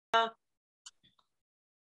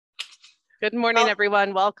Good morning,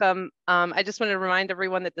 everyone. Welcome. I just want to remind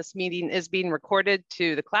everyone that this meeting is being recorded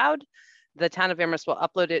to the cloud. The Town of Amherst will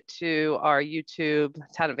upload it to our YouTube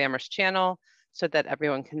Town of Amherst channel so that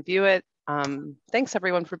everyone can view it. Thanks,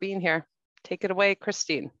 everyone, for being here. Take it away,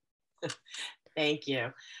 Christine. Thank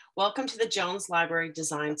you. Welcome to the Jones Library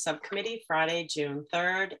Design Subcommittee, Friday, June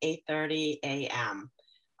 3rd, 8:30 a.m.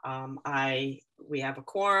 We have a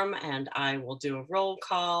quorum, and I will do a roll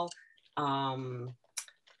call. Let's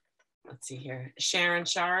see here. Sharon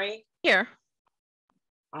Shari. Here.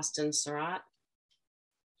 Austin Surratt.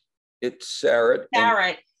 It's Sarah.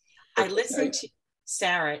 Sarah. I listened to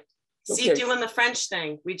Sarah. See, doing the French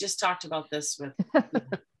thing. We just talked about this with.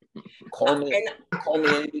 Call me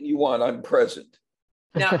anything you want. I'm present.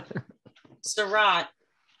 No, Surratt.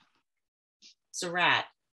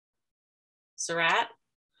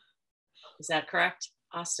 Is that correct,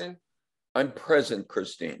 Austin? I'm present,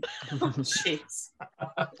 Christine. Oh, jeez.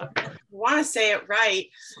 I want to say it right.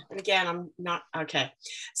 And again, I'm not. Okay.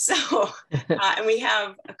 So, and we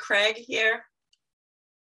have Craig here.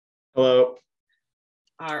 Hello.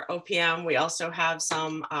 Our OPM. We also have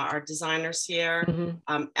some, our designers here.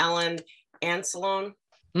 Ellen Ancelone.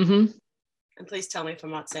 And please tell me if I'm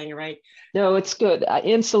not saying it right. No, it's good.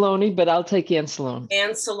 Ancelone, but I'll take Ancelone.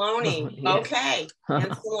 Ancelone. Yeah. Okay.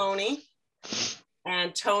 Ancelone.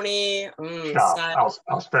 And Tony.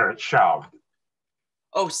 I'll spare it. Schaub.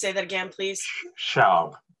 Oh, say that again, please.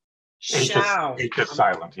 Schaub. Schaub. H is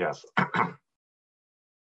silent, yes.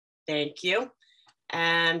 Thank you.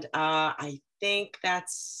 And I think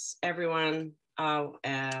that's everyone,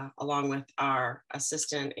 along with our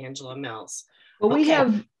assistant, Angela Mills. Well, we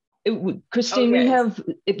have, Christine, we have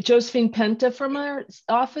Josephine Penta from our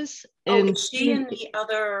office. And is she in the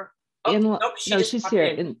other? No, she's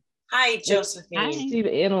here. Hi, Josephine. Hi, Steve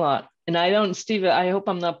Anelot. And Steve, I hope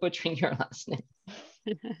I'm not butchering your last name.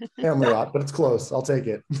 Anliot, but it's close. I'll take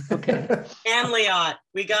it. Okay. Anliot.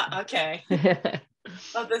 We got, okay.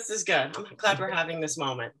 Oh, this is good. I'm glad we're having this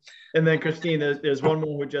moment. And then Christine, there's one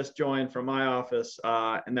more who just joined from my office,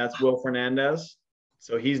 and that's Will Fernandez.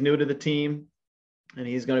 So he's new to the team, and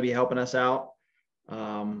he's going to be helping us out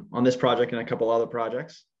on this project and a couple other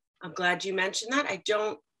projects. I'm glad you mentioned that. I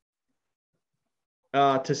don't.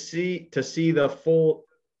 To see the full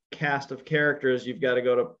cast of characters, you've got to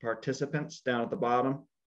go to participants down at the bottom.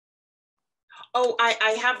 Oh,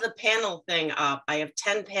 I have the panel thing up. I have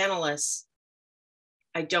 10 panelists.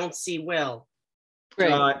 I don't see Will.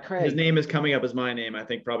 Craig. His name is coming up as my name, I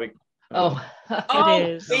think, probably. Oh,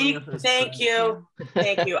 thank you.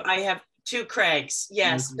 Thank you. I have 2 Craigs.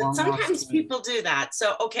 Yes, but sometimes people do that.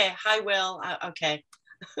 So, okay. Hi, Will. Okay.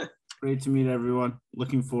 Great to meet everyone.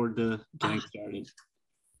 Looking forward to getting started.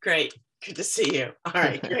 Great. Good to see you. All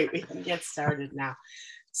right, great. We can get started now.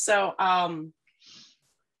 So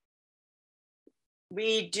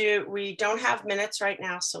we don't have minutes right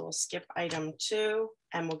now, so we'll skip item 2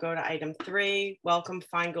 and we'll go to item 3. Welcome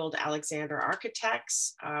Feingold Alexander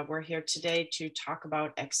Architects. We're here today to talk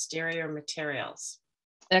about exterior materials.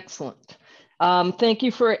 Excellent. Thank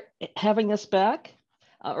you for having us back.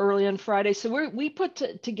 Early on Friday. So we put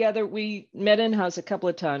together, we met in-house a couple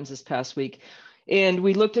of times this past week, and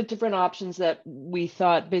we looked at different options that we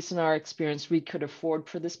thought, based on our experience, we could afford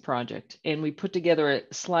for this project. And we put together a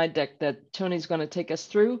slide deck that Tony's going to take us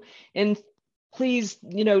through. And please,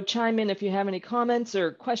 chime in if you have any comments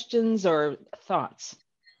or questions or thoughts.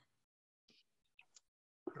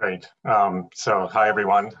 Great. So hi,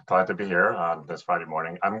 everyone. Glad to be here on this Friday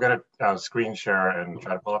morning. I'm going to screen share and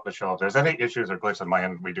try to pull up the show. If there's any issues or glitches on my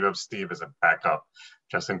end, we do have Steve as a backup,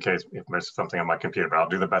 just in case if there's something on my computer, but I'll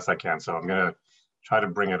do the best I can. So I'm going to try to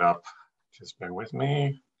bring it up. Just bear with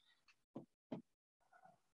me.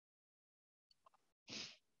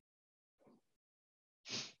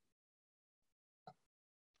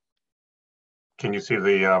 Can you see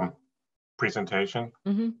the presentation?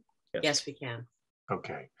 Mm-hmm. Yes, we can.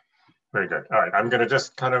 Okay, very good. All right, I'm going to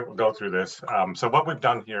just kind of go through this. So what we've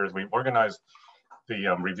done here is we've organized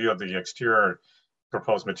the review of the exterior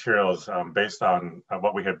proposed materials based on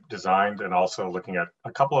what we have designed, and also looking at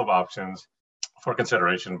a couple of options for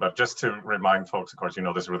consideration. But just to remind folks, of course, you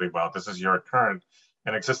know this really well, this is your current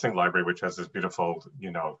and existing library, which has this beautiful,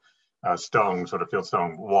 stone, sort of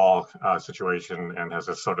fieldstone wall situation, and has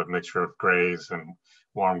a sort of mixture of grays and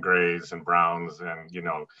warm grays and browns and,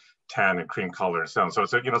 tan and cream colors. So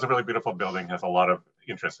it's a, it's a really beautiful building, has a lot of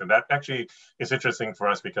interest. And that actually is interesting for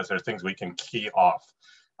us because there's things we can key off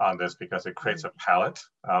on this, because it creates a palette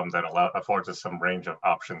that affords us some range of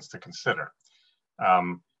options to consider.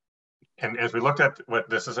 And as we looked at what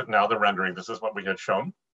this is now, the rendering, this is what we had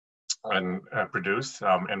shown. and produced.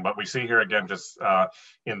 And what we see here again, just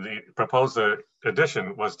in the proposed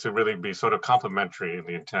addition, was to really be sort of complementary in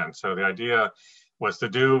the intent. So the idea was to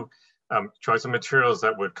do choice of materials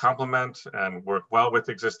that would complement and work well with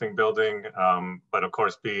the existing building, but of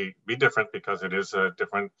course be different because it is a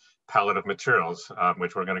different palette of materials,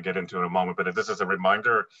 which we're going to get into in a moment. But this is a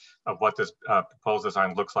reminder of what this proposed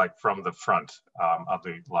design looks like from the front of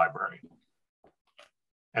the library.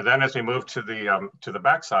 And then as we move to the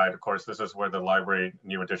back side, of course, this is where the library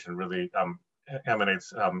new addition really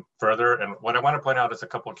emanates further. And what I want to point out is a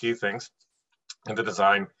couple of key things in the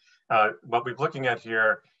design. What we're looking at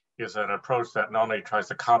here is an approach that not only tries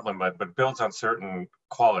to complement, but builds on certain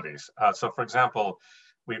qualities. So for example,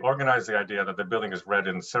 we organize the idea that the building is read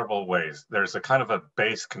in several ways. There's a kind of a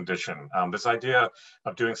base condition. This idea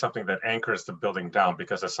of doing something that anchors the building down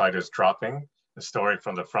because the site is dropping the story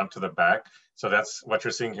from the front to the back. So that's what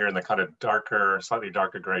you're seeing here in the kind of darker, slightly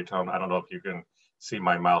darker gray tone. I don't know if you can see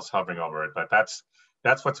my mouse hovering over it, but that's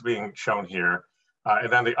what's being shown here.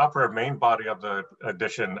 And then the upper main body of the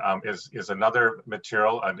addition is another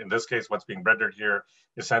material. And in this case, what's being rendered here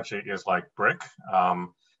essentially is like brick,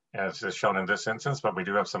 as is shown in this instance, but we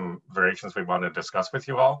do have some variations we want to discuss with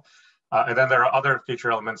you all. And then there are other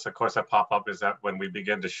feature elements, of course, that pop up is that when we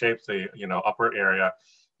begin to shape the upper area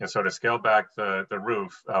and sort of scale back the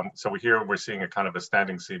roof. So here we're seeing a kind of a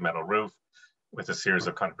standing seam metal roof with a series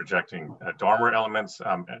of kind of projecting dormer elements.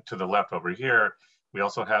 To the left over here, we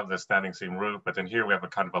also have the standing seam roof, but then here we have a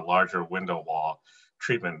kind of a larger window wall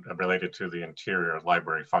treatment related to the interior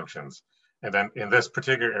library functions. And then in this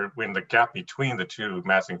particular, in the gap between the two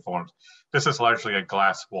massing forms, this is largely a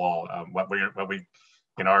glass wall, what we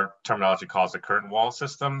in our terminology calls a curtain wall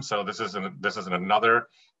system. So this is in another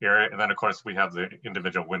area. And then of course we have the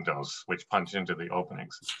individual windows which punch into the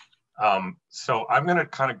openings. So I'm gonna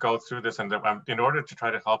kind of go through this, and in order to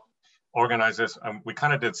try to help organize this, we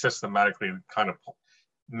kind of did systematically kind of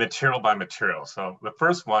material by material. So the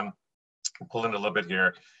first one, I'll pull in a little bit here,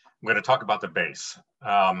 I'm going to talk about the base.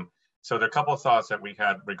 So there are a couple of thoughts that we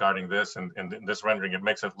had regarding this, and in this rendering, it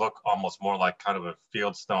makes it look almost more like kind of a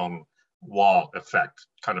fieldstone wall effect,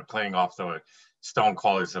 kind of playing off the stone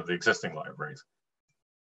qualities of the existing libraries.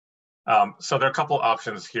 So there are a couple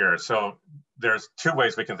options here. So there's two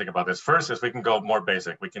ways we can think about this. First is we can go more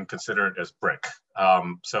basic. We can consider it as brick.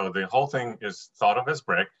 So the whole thing is thought of as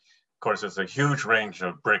brick. Of course, there's a huge range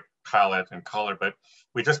of brick palette and color, but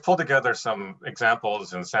we just pulled together some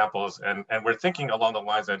examples and samples, and we're thinking along the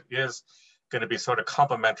lines that is going to be sort of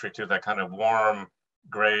complementary to that kind of warm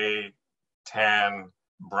gray, tan,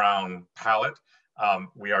 brown palette.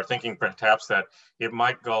 We are thinking perhaps that it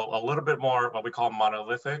might go a little bit more what we call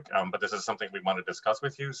monolithic, but this is something we want to discuss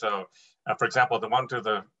with you. So for example, the one to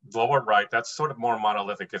the lower right, that's sort of more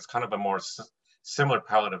monolithic. It's kind of a more similar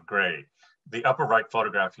palette of gray. The upper right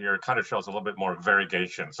photograph here kind of shows a little bit more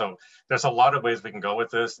variegation. So there's a lot of ways we can go with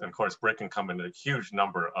this. And of course, brick can come in a huge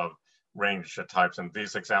number of range types. And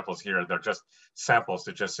these examples here, they're just samples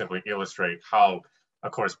to just simply illustrate how,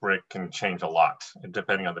 of course, brick can change a lot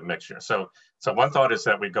depending on the mixture. So one thought is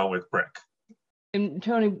that we go with brick. And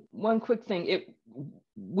Tony, one quick thing,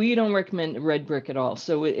 we don't recommend red brick at all.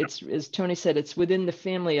 So it's, as Tony said, it's within the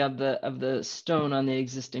family of the stone on the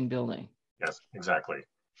existing building. Yes, exactly.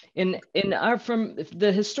 From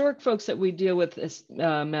the historic folks that we deal with,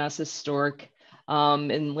 Mass Historic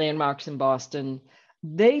and landmarks in Boston,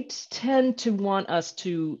 they tend to want us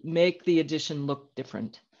to make the addition look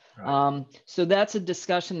different. Right. So that's a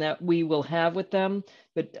discussion that we will have with them.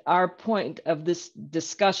 But our point of this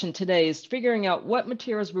discussion today is figuring out what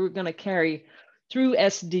materials we're going to carry through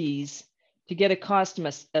SDs to get a cost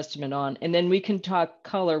estimate on, and then we can talk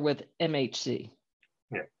color with MHC.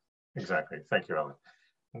 Yeah, exactly. Thank you, Ellen.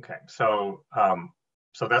 Okay, so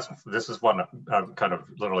this is one kind of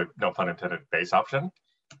literally, no pun intended, base option.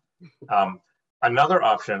 Another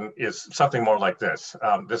option is something more like this.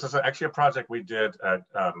 This is actually a project we did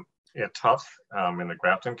at Tufts in the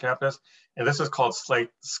Grafton campus, and this is called slate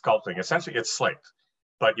sculpting. Essentially, it's slate,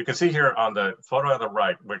 but you can see here on the photo on the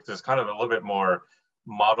right, which is kind of a little bit more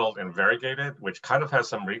modeled and variegated, which kind of has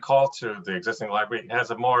some recall to the existing library. It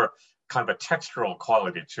has a more kind of a textural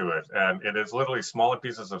quality to it, and it is literally smaller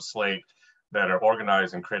pieces of slate that are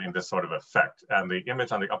organized and creating this sort of effect. And the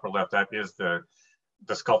image on the upper left, that is the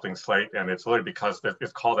sculpting slate, and it's literally because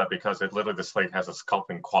it's called that because it literally, the slate has a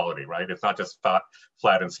sculpting quality, right? It's not just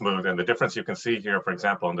flat and smooth. And the difference you can see here, for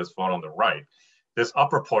example, in this photo on the right, this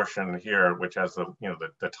upper portion here, which has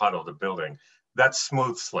the title of the building, that's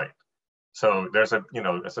smooth slate. So there's a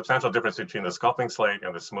substantial difference between the sculpting slate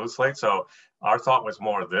and the smooth slate. So our thought was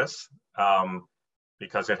more of this.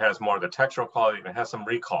 because it has more of the textural quality and it has some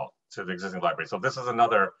recall to the existing library. So this is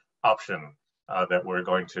another option that we're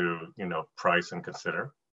going to, price and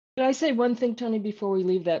consider. Can I say one thing, Tony, before we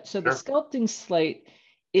leave that? So Sure. the sculpting slate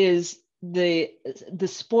is the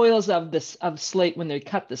spoils of slate when they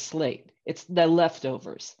cut the slate. It's the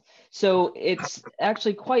leftovers. So it's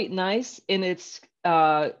actually quite nice, and it's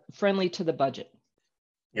friendly to the budget.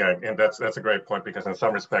 Yeah, and that's a great point, because in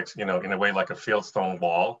some respects, in a way like a fieldstone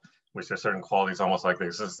wall, which there's certain qualities almost like the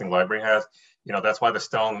existing library has, that's why the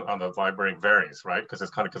stone on the library varies, right? Because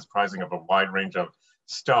it's kind of comprising of a wide range of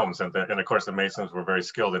stones, and of course the masons were very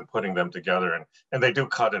skilled in putting them together, and they do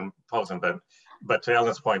cut and pose them, but to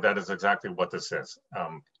Ellen's point, that is exactly what this is.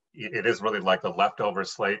 It is really like the leftover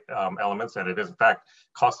slate elements, and it is in fact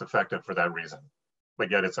cost effective for that reason, but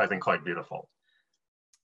yet it's, I think, quite beautiful.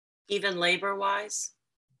 Even labor wise?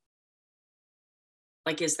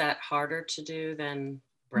 Like, is that harder to do than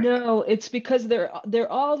brick? No, it's because they're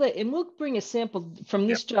all the, and we'll bring a sample from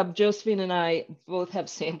this job. Josephine and I both have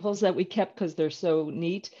samples that we kept because they're so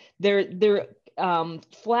neat. They're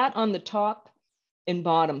flat on the top and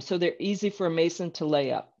bottom, so they're easy for a mason to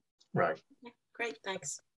lay up. Right. Great,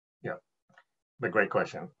 thanks. Yeah, but great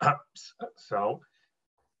question. So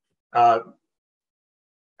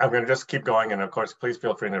I'm going to just keep going, and of course, please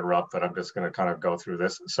feel free to interrupt, but I'm just going to kind of go through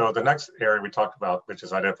this. So the next area we talked about, which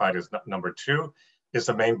is identified as number 2, is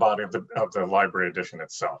the main body of the library edition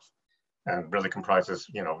itself, and really comprises,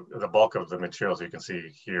 the bulk of the materials you can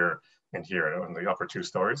see here and here on the upper 2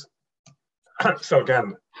 stories. So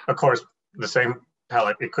again, of course, the same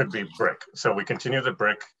palette, it could be brick. So we continue the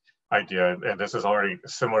brick idea, and this is already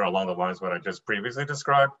similar along the lines of what I just previously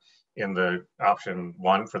described in the option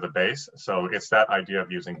 1 for the base. So it's that idea of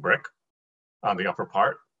using brick on the upper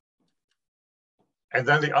part. And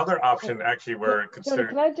then the other option, actually, we're considering.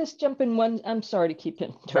 Can I just jump in one? I'm sorry to keep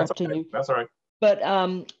interrupting you. That's all right. But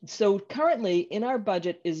so currently in our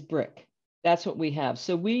budget is brick. That's what we have.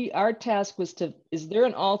 So our task was is there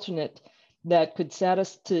an alternate that could set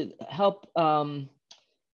us to help,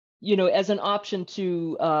 as an option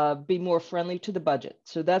to be more friendly to the budget.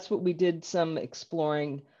 So that's what we did some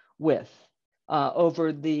exploring with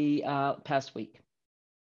over the past week.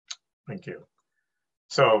 Thank you.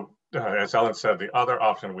 So as Ellen said, the other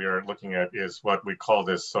option we are looking at is what we call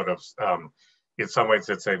this sort of, in some ways,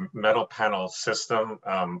 it's a metal panel system.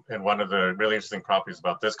 And one of the really interesting properties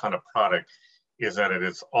about this kind of product is that it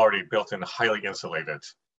is already built in, highly insulated.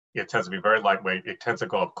 It tends to be very lightweight. It tends to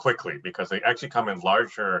go up quickly because they actually come in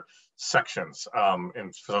larger sections.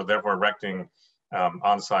 And so therefore erecting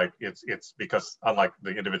on site, it's because unlike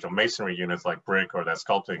the individual masonry units like brick or that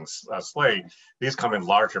sculpting slate, these come in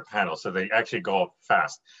larger panels. So they actually go up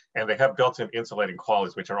fast. And they have built-in insulating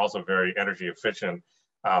qualities, which are also very energy efficient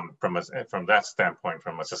from that standpoint,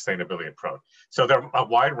 from a sustainability approach. So there are a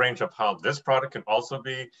wide range of how this product can also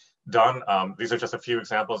be done. These are just a few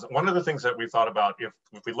examples. One of the things that we thought about,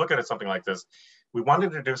 if we look at something like this, we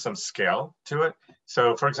wanted to do some scale to it.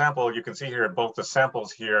 So for example, you can see here both the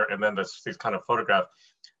samples here and then these kind of photographs.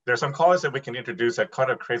 There's some qualities that we can introduce that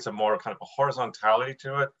kind of creates a more kind of a horizontality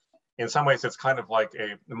to it. In some ways, it's kind of like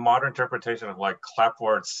a modern interpretation of like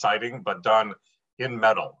clapboard siding, but done in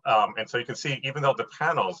metal. And so you can see, even though the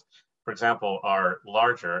panels, for example, are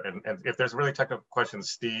larger, and if there's really technical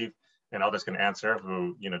questions, Steve and others can answer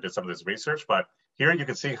who did some of this research, but here you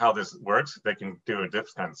can see how this works. They can do a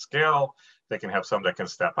different kind of scale. They can have some that can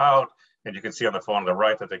step out, and you can see on the phone on the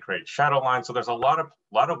right that they create shadow lines. So there's a lot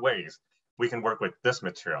of ways we can work with this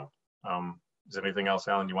material. Is there anything else,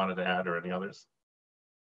 Alan, you wanted to add, or any others?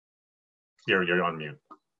 You're on mute.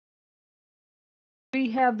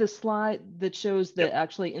 We have the slide that shows the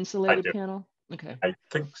actually insulated panel. Okay. I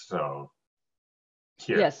think so.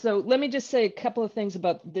 Here. Yeah, so let me just say a couple of things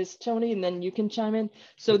about this, Tony, and then you can chime in.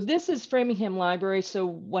 So this is Framingham Library. So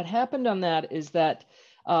what happened on that is that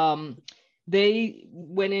they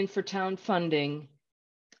went in for town funding,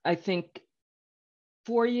 I think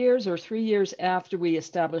 4 years or 3 years after we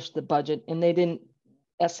established the budget, and they didn't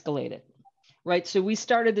escalate it, right? So we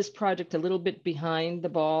started this project a little bit behind the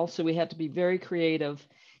ball, so we had to be very creative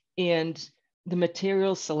and the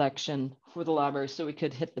material selection for the library so we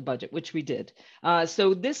could hit the budget, which we did.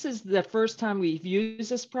 So this is the first time we've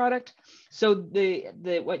used this product. So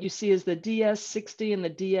what you see is the DS60 and the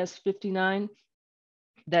DS59.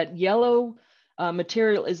 That yellow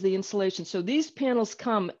material is the insulation. So these panels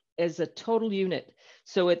come as a total unit.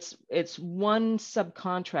 So it's one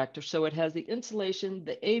subcontractor. So it has the insulation,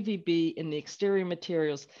 the AVB, and the exterior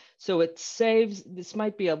materials. So it saves, this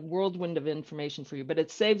might be a whirlwind of information for you, but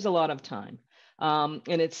it saves a lot of time. and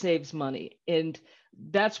it saves money. And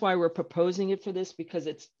that's why we're proposing it for this, because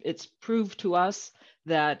it's proved to us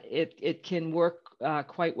that it can work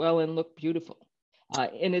quite well and look beautiful.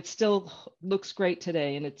 And it still looks great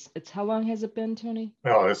today. And it's how long has it been, Tony?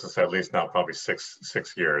 Well, this is at least now probably six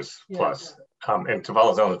years plus. And to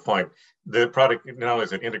Valazel's point, the product not only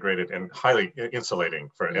is it integrated and highly insulating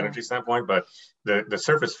for an energy standpoint, but the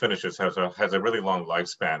surface finishes has a really long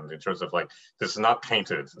lifespan in terms of, like, this is not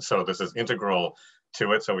painted, so this is integral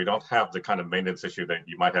to it. So we don't have the kind of maintenance issue that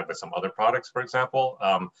you might have with some other products, for example.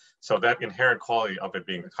 So that inherent quality of it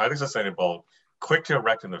being highly sustainable, quick to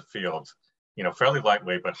erect in the field, fairly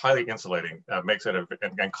lightweight, but highly insulating, makes it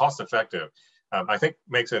and cost effective. I think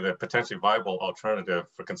makes it a potentially viable alternative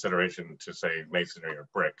for consideration to, say, masonry or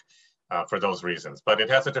brick for those reasons. But it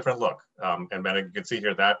has a different look. And then you can see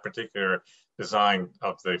here that particular design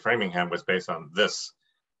of the Framingham was based on this.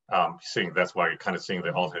 That's why you're kind of seeing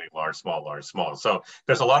the alternating large, small. So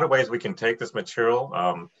there's a lot of ways we can take this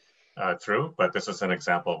material through, but this is an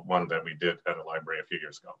example of one that we did at a library a few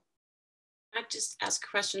years ago. Can I just ask a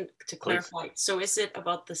question to clarify? Please. So is it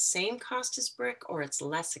about the same cost as brick, or it's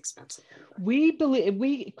less expensive? We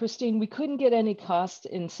believe, Christine, we couldn't get any cost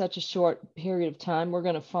in such a short period of time. We're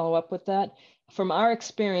going to follow up with that. From our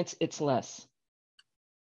experience, it's less.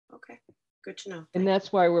 Okay, good to know. And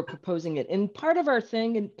that's why we're proposing it. And part of our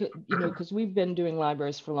thing, and because we've been doing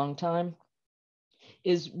libraries for a long time,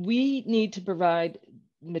 is we need to provide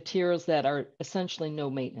materials that are essentially no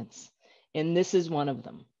maintenance. And this is one of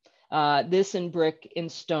them. This in brick and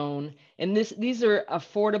stone, and these are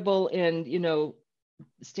affordable and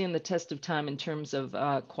stand the test of time in terms of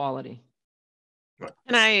quality.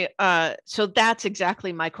 And so that's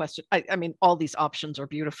exactly my question. I mean, all these options are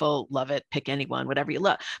beautiful, love it, pick anyone, whatever you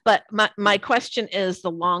love. But my question is the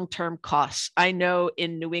long-term costs. I know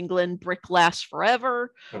in New England, brick lasts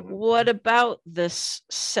forever. What about this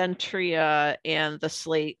Centria and the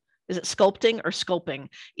slate? Is it sculpting or sculping?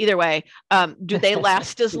 Either way, do they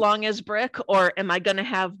last as long as brick, or am I going to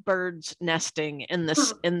have birds nesting in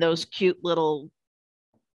those cute little?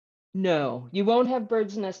 No, you won't have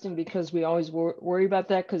birds nesting, because we always worry about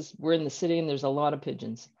that, because we're in the city and there's a lot of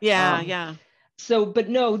pigeons. Yeah. So, but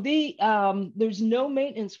no, there's no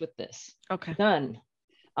maintenance with this. Okay. None.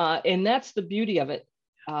 And that's the beauty of it.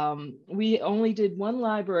 We only did one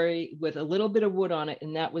library with a little bit of wood on it,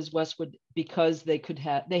 and that was Westwood, because they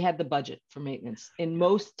had the budget for maintenance, and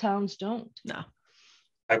most towns don't. No.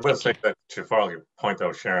 I will say that, to follow your point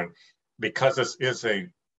though, Sharon, because this is a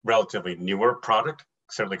relatively newer product,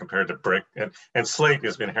 certainly compared to brick, and slate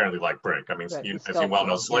is inherently like brick. I mean, right, as you well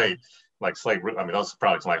know, slate, like slate, I mean, those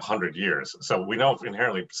products are like 100 years. So we know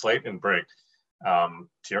inherently slate and brick, to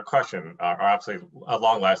your question, are absolutely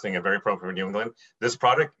long lasting and very appropriate for New England. This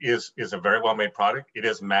product is a very well made product. It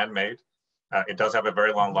is man-made. It does have a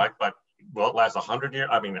very long life, but will it last 100 years?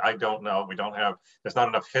 I mean, I don't know. There's not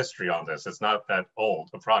enough history on this. It's not that old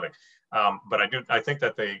a product. But I think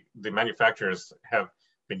that the manufacturers have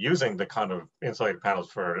been using the kind of insulated panels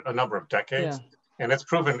for a number of decades. Yeah. And it's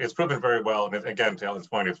proven very well. And again, to Ellen's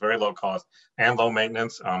point, it's very low cost and low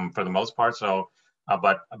maintenance for the most part. So,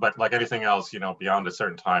 but like anything else, beyond a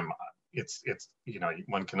certain time, it's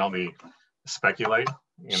one can only speculate.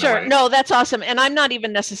 Sure. No, that's awesome. And I'm not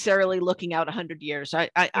even necessarily looking out 100 years.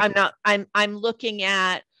 I'm looking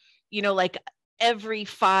at, like every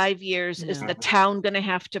 5 years, is the town going to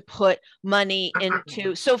have to put money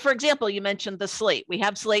into? So for example, you mentioned the slate. We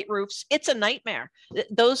have slate roofs. It's a nightmare.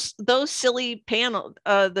 Those silly panel,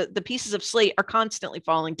 the pieces of slate are constantly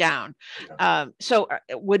falling down. So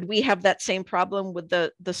would we have that same problem with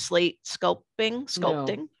the slate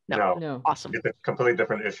sculpting? No. Awesome. It's a completely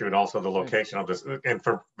different issue, and also the location of this. And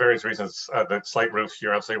for various reasons, the slate roofs,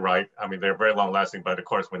 you're absolutely right. I mean, they're very long lasting, but of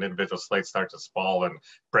course, when individual slates start to spall and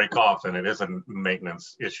break off, then it is a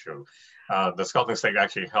maintenance issue. The sculpting slate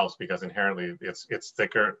actually helps because inherently it's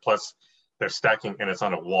thicker, plus they're stacking and it's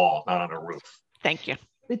on a wall, not on a roof. Thank you.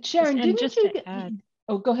 But Sharon, didn't you add?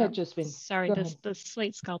 Oh, go ahead, Josephine. Sorry, the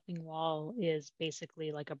slate sculpting wall is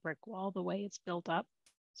basically like a brick wall, the way it's built up.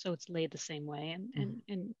 So it's laid the same way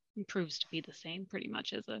and proves to be the same pretty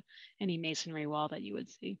much as any masonry wall that you would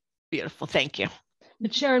see. Beautiful, thank you.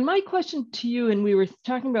 But Sharon, my question to you, and we were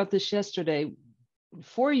talking about this yesterday,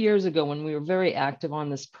 4 years ago when we were very active on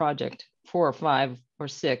this project, 4 or 5 or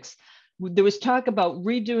 6, there was talk about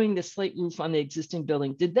redoing the slate roof on the existing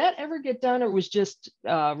building. Did that ever get done, or was just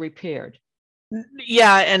repaired?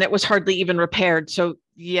 Yeah, and it was hardly even repaired. So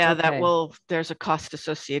yeah, okay. There's a cost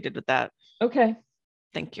associated with that. Okay.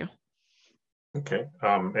 Thank you. Okay.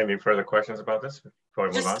 Any further questions about this before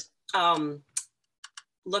we move on?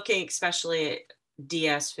 Looking especially at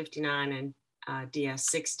DS 59 and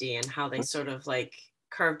DS60 and how they sort of like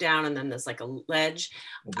curve down and then there's like a ledge.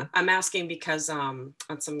 I'm asking because on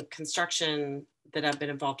some construction that I've been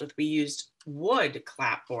involved with, we used wood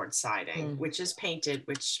clapboard siding, which is painted,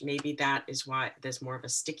 which maybe that is why there's more of a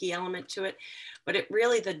sticky element to it. But it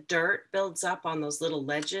really, the dirt builds up on those little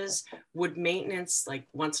ledges. Would maintenance, like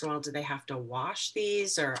once in a while, do they have to wash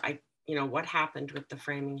these? Or what happened with the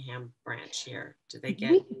Framingham branch here? Did they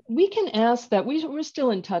get? We can ask that. We're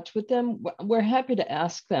still in touch with them. We're happy to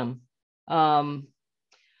ask them.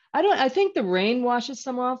 I think the rain washes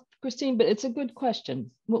some off, Christine, but it's a good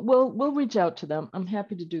question. We'll reach out to them. I'm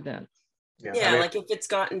happy to do that. Yeah, like if it's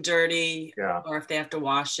gotten dirty or if they have to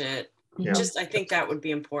wash it. Just, I think that would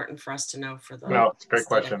be important for us to know for the. No, it's a great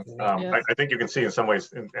question. I think you can see in some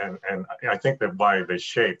ways, and I think that why they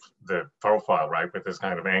shape the profile, right, with this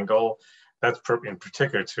kind of angle, that's in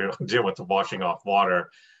particular to deal with the washing off water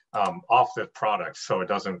off the product so it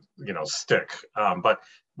doesn't, stick. But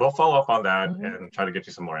we'll follow up on that and try to get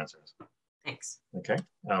you some more answers. Thanks. Okay.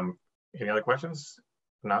 Any other questions?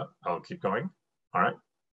 If not, I'll keep going. All right.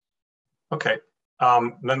 Okay.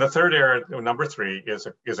 Then the third area, number 3, is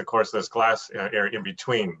of course this glass area in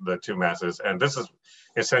between the two masses, and this is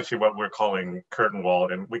essentially what we're calling curtain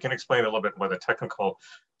wall. And we can explain a little bit what the technical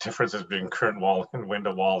differences between curtain wall and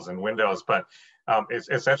window walls and windows. But it's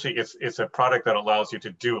essentially it's a product that allows you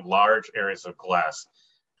to do large areas of glass,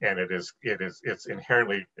 and it's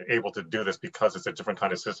inherently able to do this because it's a different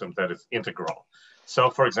kind of system that is integral. So,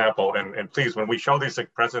 for example, and please, when we show these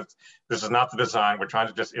presents, this is not the design. We're trying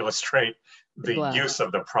to just illustrate the use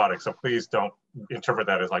of the product. So please don't interpret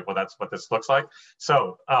that as like, well, that's what this looks like.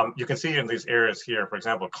 So you can see in these areas here, for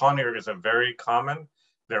example, Conair is a very common.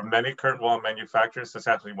 There are many curtain wall manufacturers. This is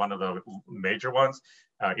actually one of the major ones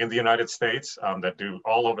in the United States that do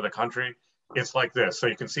all over the country. It's like this. So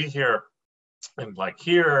you can see here, and like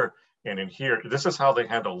here and in here, this is how they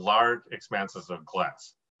handle large expanses of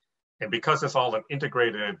glass. And because it's all an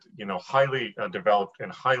integrated, highly developed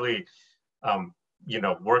and highly,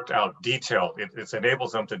 worked out detail, it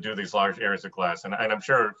enables them to do these large areas of glass. And I'm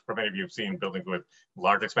sure for many of you have seen buildings with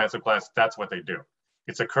large expansive glass, that's what they do.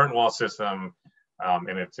 It's a curtain wall system,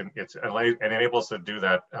 and it enables to do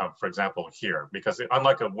that, for example, here, because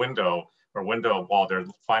unlike a window or window wall, there are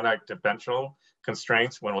finite dimensional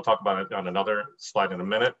constraints. When we'll talk about it on another slide in a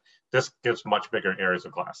minute, this gives much bigger areas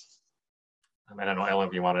of glass. I don't know, Ellen,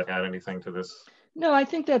 if you want to add anything to this. No, I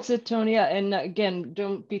think that's it, Tony. And again,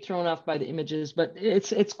 don't be thrown off by the images, but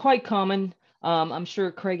it's quite common. I'm sure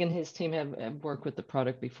Craig and his team have worked with the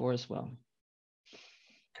product before as well.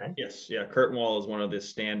 Okay. Yes, yeah, curtain wall is one of the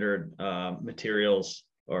standard materials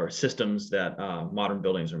or systems that modern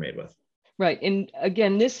buildings are made with. Right, and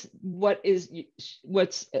again,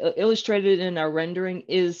 what's illustrated in our rendering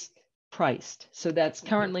is priced, so that's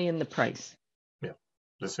currently in the price. Yeah,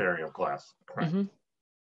 this area of glass. Right.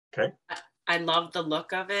 Okay. I love the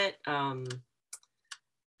look of it.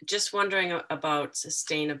 Just wondering about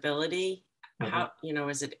sustainability. How,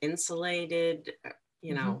 is it insulated,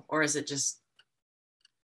 or is it just?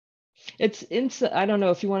 I don't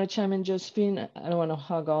know if you want to chime in, Josephine. I don't want to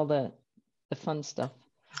hog all the fun stuff.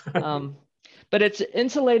 But it's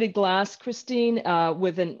insulated glass, Christine,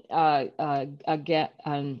 with I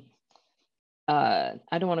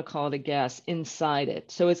don't want to call it a gas inside it.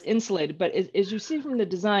 So it's insulated, but as you see from the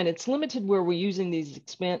design, it's limited where we're using these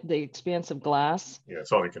the expansive glass. Yeah,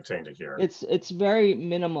 it's only contained in here. It's very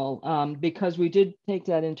minimal because we did take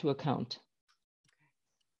that into account.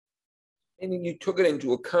 And you took it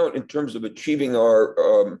into account in terms of achieving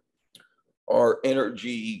our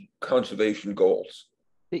energy conservation goals.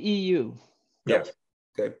 The EU. Yes.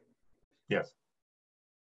 Okay. Yes.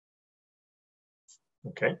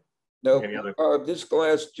 Okay. Now, this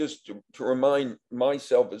glass, just to remind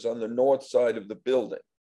myself, is on the north side of the building.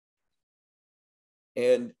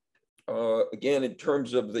 And again, in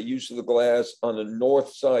terms of the use of the glass on the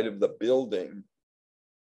north side of the building,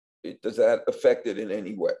 does that affect it in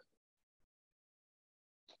any way?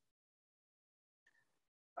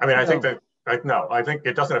 I mean, I think that, no, I think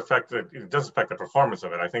it doesn't affect it does affect the performance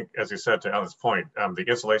of it. I think, as you said, to Ellen's point, the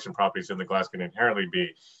insulation properties in the glass can inherently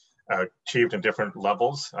be achieved in different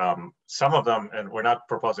levels. Some of them, and we're not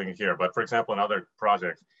proposing it here, but for example, in other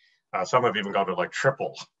projects, some have even gone to like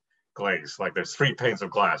triple glaze, like there's 3 panes of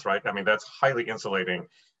glass, right? I mean, that's highly insulating.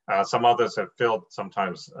 Some others have filled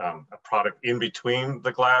sometimes a product in between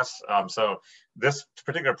the glass. So this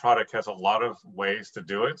particular product has a lot of ways to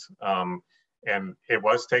do it. And it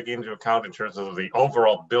was taken into account in terms of the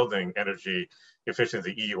overall building energy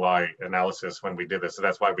efficiency EUI analysis when we did this. So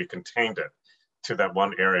that's why we contained it to that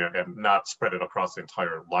one area and not spread it across the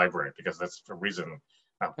entire library, because that's the reason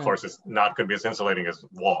Of course, it's not going to be as insulating as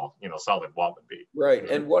wall, solid wall would be. Right.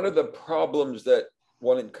 And what are the problems that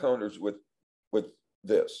one encounters with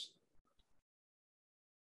this?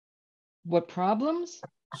 What problems?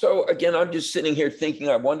 So again, I'm just sitting here thinking,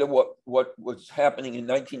 I wonder what was happening in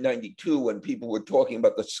 1992 when people were talking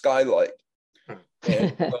about the skylight.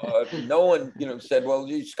 And no one, said, well,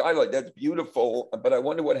 geez, skylight, that's beautiful. But I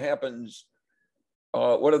wonder what happens,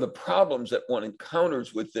 what are the problems that one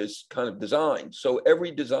encounters with this kind of design? So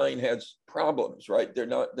every design has problems, right?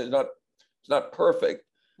 It's not perfect.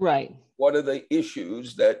 Right. What are the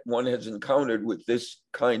issues that one has encountered with this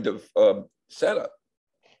kind of setup?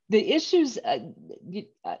 The issues,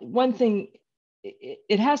 one thing,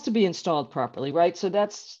 it has to be installed properly, right? So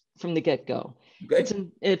that's from the get-go. Okay.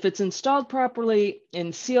 If it's installed properly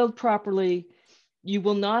and sealed properly, you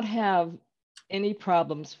will not have any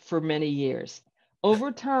problems for many years.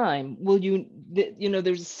 Over time, there's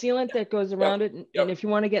a sealant that goes around it. And if you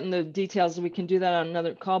want to get in the details, we can do that on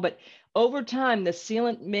another call. But over time, the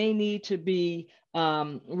sealant may need to be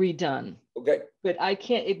redone. Okay. But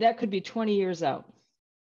that could be 20 years out.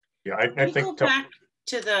 Yeah, I think go back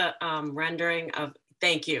to the rendering of,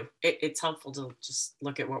 thank you. It's helpful to just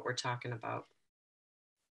look at what we're talking about.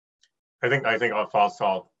 I think I'll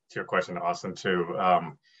solve to your question, Austin, too.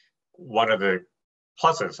 One of the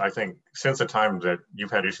pluses, I think, since the time that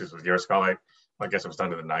you've had issues with your skylight, I guess it was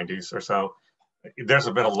done in the 90s or so, there's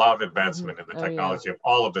been a lot of advancement in the technology of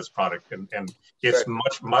all of this product. And it's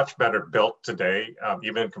much better built today,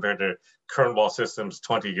 even compared to current wall systems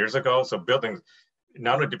 20 years ago. So buildings,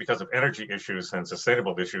 not only because of energy issues and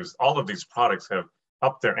sustainable issues, all of these products have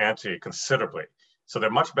upped their ante considerably. So they're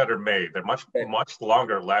much better made. They're much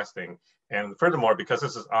longer lasting. And furthermore, because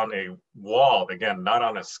this is on a wall, again, not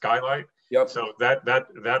on a skylight. Yep. So that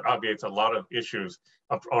obviates a lot of issues,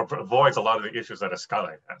 or avoids a lot of the issues that a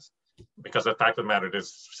skylight has. Because the fact of the matter, it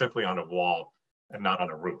is simply on a wall and not on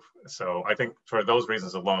a roof. So I think for those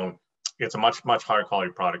reasons alone, it's a much higher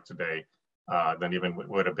quality product today than even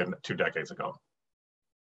would have been 2 decades ago.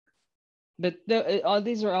 But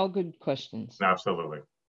these are all good questions. Absolutely.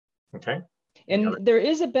 Okay. And there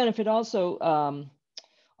is a benefit also,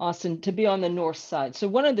 Austin, to be on the north side. So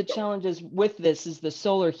one of the challenges with this is the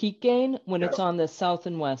solar heat gain when it's on the south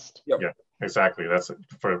and west. Yep. Yeah, exactly. That's,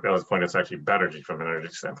 for Bella's point, it's actually better from an energy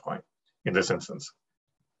standpoint in this instance.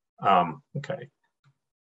 Okay.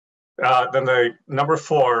 Then the number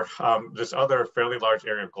 4, this other fairly large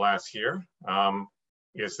area of glass here,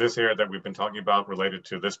 is this area that we've been talking about related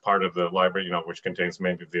to this part of the library, which contains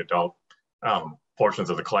mainly the adult portions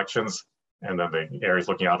of the collections, and then the areas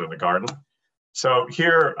looking out in the garden. So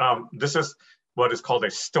here, this is what is called a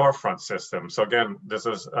storefront system. So again, this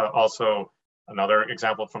is also another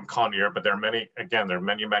example from Connier, but there are many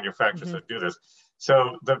manufacturers that do this.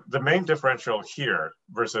 So the main differential here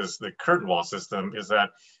versus the curtain wall system is that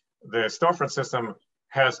the storefront system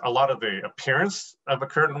has a lot of the appearance of a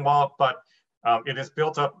curtain wall, but it is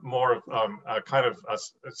built up more of a kind of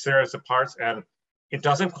a series of parts, and it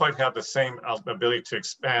doesn't quite have the same ability to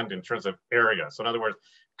expand in terms of area. So in other words,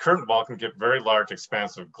 curtain wall can get very large,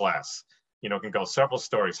 expansive glass. It can go several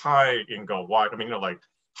stories high, it can go wide. I mean, like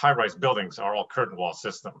high-rise buildings are all curtain wall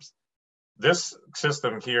systems. This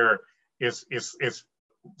system here is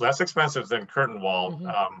less expensive than curtain wall,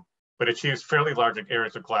 but achieves fairly large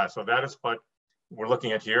areas of glass. So that is what we're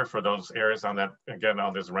looking at here for those areas on that, again,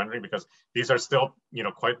 on this rendering, because these are still,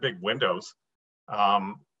 quite big windows.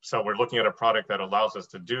 So we're looking at a product that allows us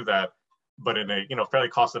to do that, but in a, fairly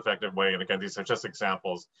cost-effective way. And again, these are just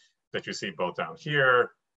examples that you see both down here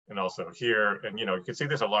and also here. And, you can see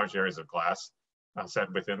there's a large areas of glass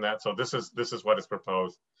set within that. So this is what is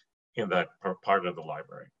proposed in that part of the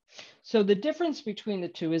library. So the difference between the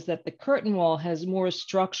two is that the curtain wall has more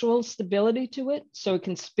structural stability to it, so it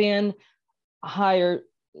can span higher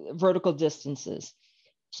vertical distances.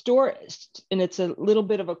 And it's a little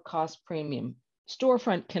bit of a cost premium.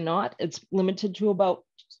 Storefront cannot. It's limited to about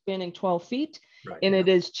spanning 12 feet, and it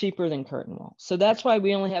is cheaper than curtain wall. So that's why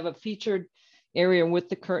we only have a featured area with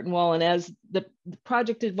the curtain wall. And as the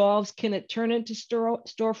project evolves, can it turn into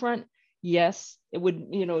storefront? Yes, it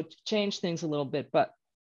would, change things a little bit. But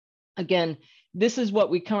again, this is what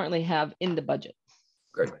we currently have in the budget.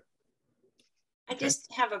 Great. I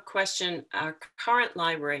just have a question. Our current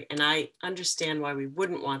library, and I understand why we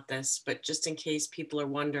wouldn't want this, but just in case people are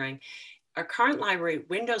wondering, our current library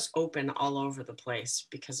windows open all over the place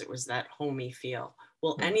because it was that homey feel.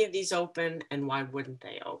 Will any of these open, and why wouldn't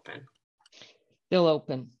they open? They'll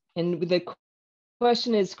open. And the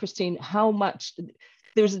question is, Christine, how much?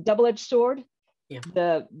 There's a double-edged sword. Yeah.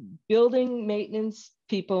 The building maintenance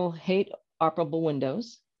people hate operable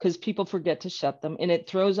windows. because people forget to shut them, and it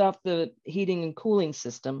throws off the heating and cooling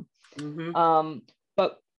system.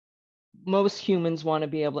 But most humans want to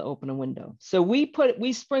be able to open a window. So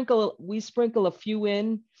we sprinkle a few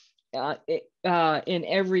in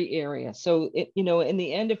every area. So in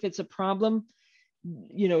the end, if it's a problem,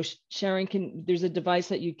 Sharon there's a device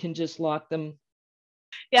that you can just lock them.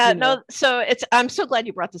 Yeah, no, so I'm so glad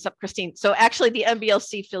you brought this up, Christine. So actually the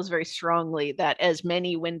MBLC feels very strongly that as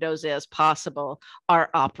many windows as possible are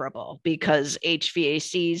operable, because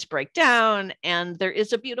HVACs break down, and there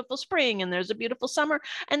is a beautiful spring, and there's a beautiful summer,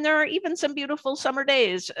 and there are even some beautiful summer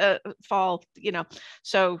days, fall,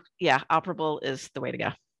 so yeah, operable is the way to go.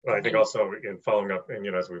 Well, I think also in following up, and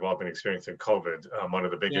as we've all been experiencing COVID, one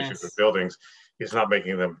of the big issues with buildings is not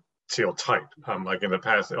making them seal tight. Like in the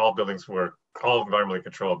past, all buildings were all environmentally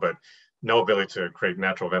controlled, but no ability to create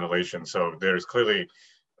natural ventilation. So there's clearly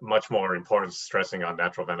much more importance stressing on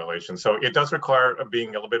natural ventilation. So it does require being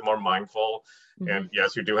a little bit more mindful. And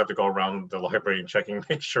yes, you do have to go around the library and checking,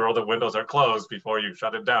 make sure all the windows are closed before you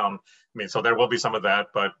shut it down. I mean, so there will be some of that,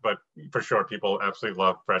 but for sure, people absolutely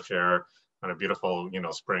love fresh air on a beautiful,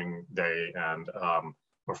 spring day and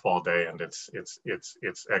or fall day, and it's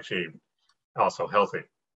actually also healthy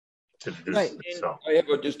to do. Right. So I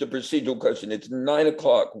have just a procedural question. It's 9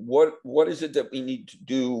 o'clock. What is it that we need to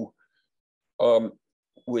do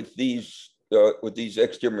with these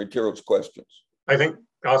exterior materials questions? I think,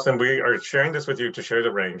 Austin, we are sharing this with you to share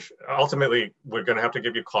the range. Ultimately, we're going to have to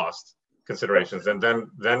give you cost considerations, and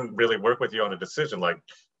then really work with you on a decision like,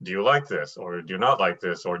 do you like this or do you not like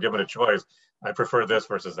this, or given a choice, I prefer this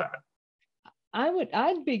versus that.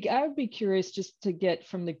 I'd be curious just to get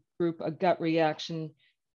from the group a gut reaction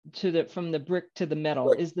from the brick to the metal.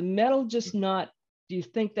 Right. Is the metal just not, do you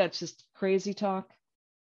think that's just crazy talk?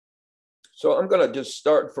 So I'm going to just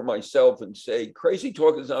start for myself and say crazy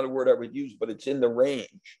talk is not a word I would use, but it's in the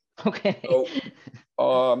range. Okay. So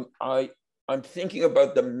I'm thinking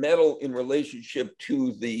about the metal in relationship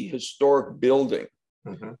to the historic building.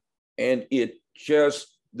 And it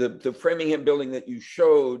just, the Framingham building that you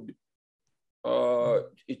showed,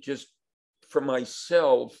 it just, for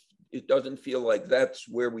myself, it doesn't feel like that's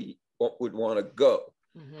where we would want to go.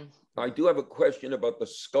 I do have a question about the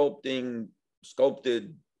sculpted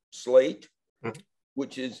slate,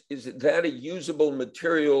 which is that a usable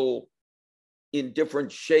material in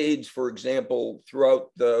different shades, for example, throughout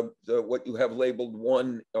the what you have labeled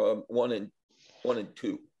one and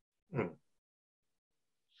two?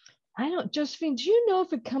 I don't, Josephine, do you know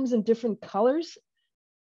if it comes in different colors?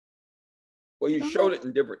 Well, you showed it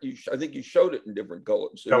in different. I think you showed it in different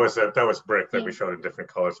colors. That was brick that we showed in different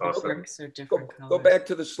colors. Also, bricks are different colors. Go back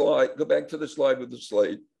to the slide. Go back to the slide with the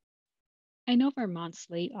slate. I know Vermont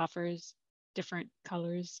slate offers different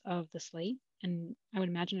colors of the slate, and I would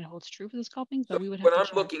imagine it holds true for the sculpting. But we would have what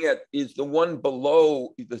I'm looking at is the one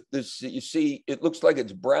below this. You see, it looks like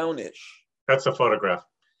it's brownish. That's a photograph.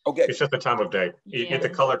 Okay, it's just the time of day. The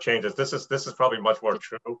color changes. This is probably much more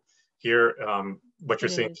true. Here, what you're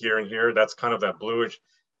seeing here and here, that's kind of that bluish,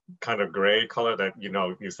 kind of gray color that,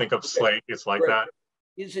 you think of slate, it's like that.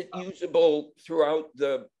 Is it usable throughout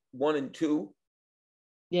the 1 and 2?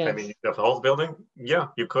 Yeah. I mean, the whole building? Yeah,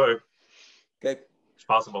 you could. Okay. It's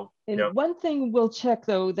possible. And one thing we'll check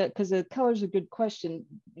though, that because the color's a good question.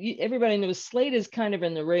 Everybody knows slate is kind of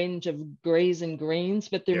in the range of grays and greens,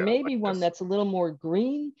 but there may be one that's a little more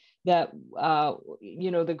green that,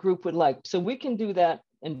 the group would like. So we can do that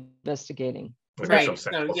investigating. Right,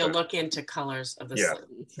 so you'll look into colors of the slate.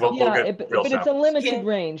 But it's a limited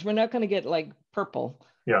range. We're not going to get like purple.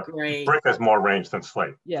 Yeah, great. Brick has more range than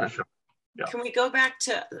slate, for sure. Yeah. Can we go back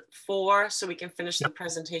to 4 so we can finish the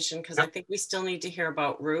presentation? Because I think we still need to hear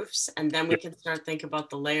about roofs, and then we can start thinking about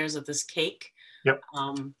the layers of this cake. Yep.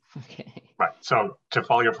 Okay. Right. So to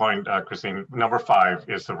follow your point, Christine, number 5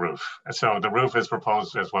 is the roof. So the roof is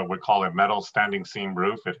proposed as what we call a metal standing seam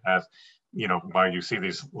roof. It has, why you see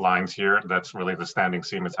these lines here, that's really the standing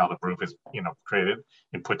seam. Is how the roof is, created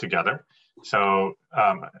and put together. So,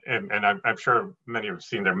 and I'm sure many have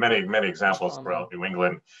seen, there are many examples throughout New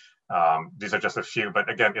England. These are just a few, but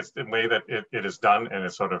again, it's the way that it is done, and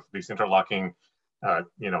it's sort of these interlocking,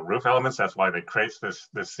 roof elements. That's why they create this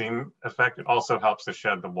seam effect. It also helps to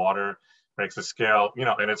shed the water, breaks the scale,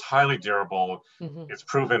 and it's highly durable. It's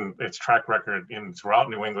proven its track record throughout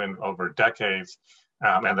New England over decades.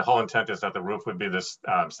 And the whole intent is that the roof would be this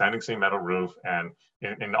standing seam metal roof, and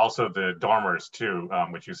also the dormers too,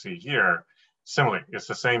 which you see here. Similarly, it's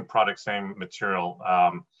the same product, same material.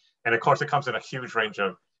 And of course, it comes in a huge range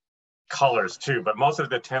of colors too, but most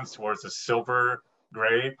of it tends towards the silver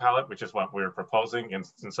gray palette, which is what we're proposing in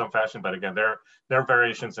some fashion. But again, there are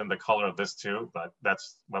variations in the color of this too, but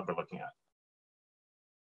that's what we're looking at.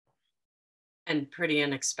 And pretty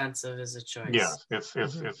inexpensive is a choice. Yes,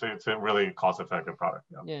 it's a really cost-effective product.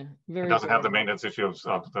 Yeah, it doesn't have the maintenance issues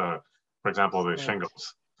of the, for example, the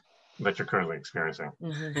shingles that you're currently experiencing.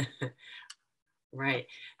 Right.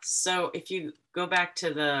 So if you go back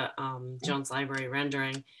to the Jones Library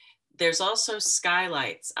rendering, there's also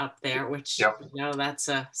skylights up there, which you know, that's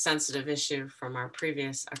a sensitive issue from our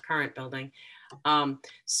current building.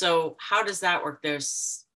 So how does that work?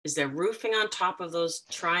 Is there roofing on top of those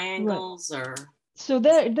triangles, or? So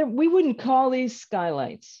we wouldn't call these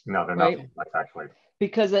skylights. No, they're right? not actually.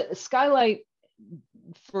 Because a skylight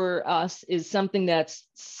for us is something that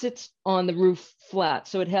sits on the roof flat,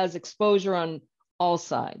 so it has exposure on all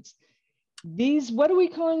sides. These, what are we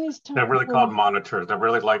calling these? They're really called monitors. They're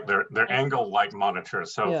really like they're angle light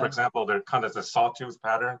monitors. So for example, they're kind of the sawtooth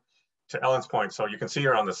pattern. To Ellen's point, so you can see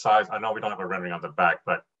here on the sides. I know we don't have a rendering on the back,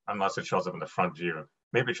 but unless it shows up in the front view,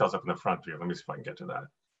 maybe it shows up in the front view. Let me see if I can get to that.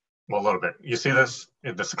 Well, a little bit. You see this?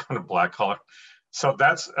 This kind of black color. So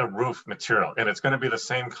that's a roof material, and it's going to be the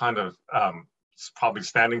same kind of probably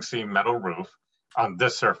standing seam metal roof on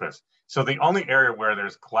this surface. So the only area where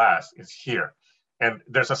there's glass is here. And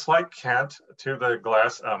there's a slight cant to the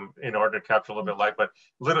glass in order to capture a little bit of light, but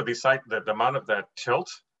literally the amount of that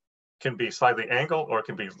tilt can be slightly angled or it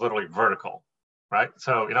can be literally vertical, right?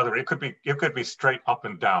 So in other words, it could be straight up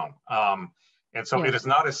and down. And so it is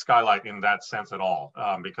not a skylight in that sense at all,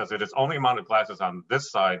 because it is only mounted glasses on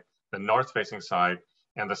this side, the north facing side,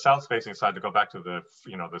 and the south facing side, to go back to the,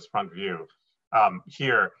 this front view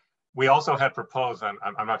here. We also had proposed, and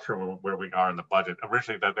I'm not sure where we are in the budget,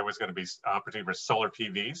 originally that there was going to be opportunity for solar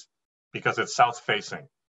PVs because it's south facing.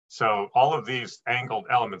 So all of these angled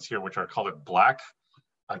elements here, which are colored black,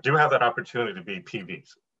 do have that opportunity to be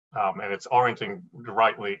PVs. And it's orienting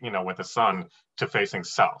rightly, with the sun to facing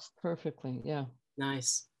south. Perfectly, yeah.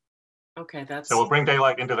 Nice. Okay, that's. So we'll bring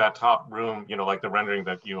daylight into that top room, like the rendering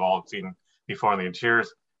that you all have seen before in the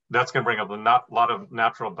interiors. That's going to bring a lot of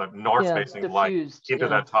natural but north-facing light into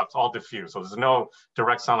that top. It's all diffused. So there's no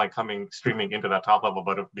direct sunlight streaming into that top level,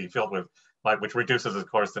 but it'll be filled with light, which reduces, of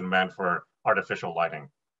course, the demand for artificial lighting.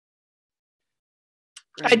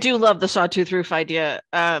 I do love the sawtooth roof idea,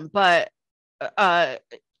 but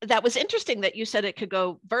that was interesting that you said it could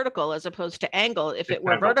go vertical as opposed to angle. If it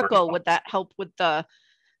were vertical, would that help with the,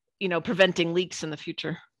 preventing leaks in the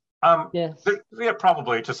future? Yes. Yeah,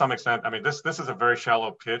 probably to some extent. I mean, this is a very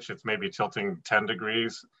shallow pitch. It's maybe tilting 10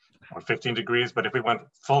 degrees or 15 degrees. But if we went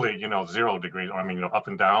fully, 0 degrees, or up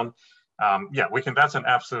and down, yeah, we can. That's an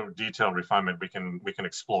absolute detailed refinement we can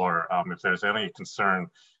explore if there's any concern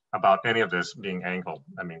about any of this being angled.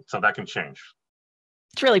 I mean, so that can change.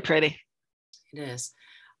 It's really pretty. It is.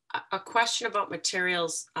 A question about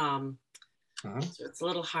materials. So it's a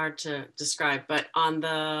little hard to describe, but on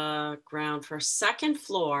the ground for second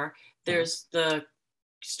floor, there's the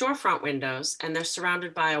storefront windows and they're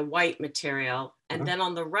surrounded by a white material. And then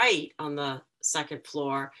on the right, on the second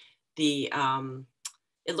floor,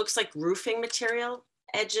 it looks like roofing material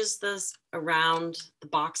edges around the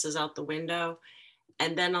boxes out the window.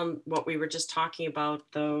 And then on what we were just talking about,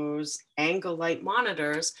 those angle light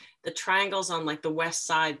monitors, the triangles on like the west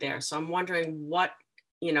side there. So I'm wondering what,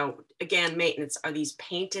 again, maintenance, are these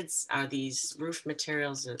painted? Are these roof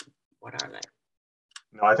materials? What are they?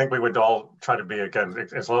 No, I think we would all try to be, again,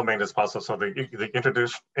 as low maintenance as possible. So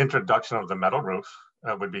the introduction of the metal roof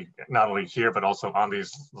would be not only here, but also on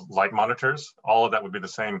these light monitors. All of that would be the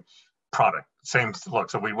same product, same look.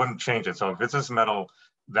 So we wouldn't change it. So if this is metal,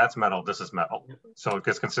 that's metal, this is metal. So it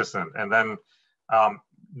gets consistent. And then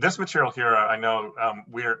this material here, I know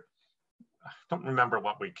I don't remember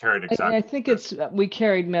what we carried exactly. I think we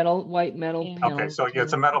carried white metal. Okay, so yeah,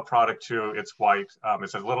 it's a metal product too. It's white.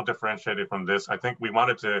 It's a little differentiated from this. I think we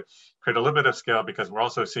wanted to create a little bit of scale because we're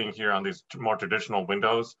also seeing here on these more traditional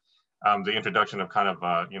windows, the introduction of kind of,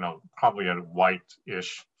 probably a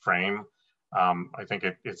white-ish frame. I think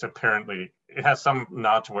it's apparently, it has some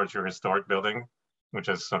nod towards your historic building, which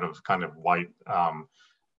is sort of kind of white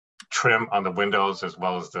trim on the windows as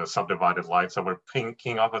well as the subdivided light. So we're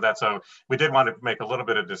pinking off of that. So we did want to make a little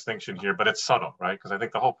bit of distinction here, but it's subtle, right? Because I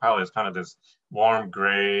think the whole palette is kind of this warm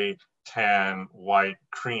gray, tan, white,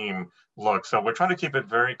 cream look. So we're trying to keep it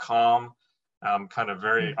very calm, kind of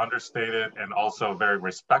very understated, and also very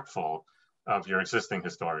respectful of your existing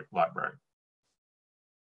historic library.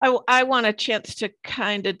 I want a chance to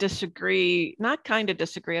kind of disagree, not kind of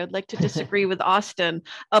disagree. I'd like to disagree with Austin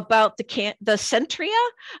about the Centria,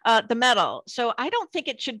 the metal. So I don't think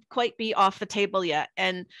it should quite be off the table yet.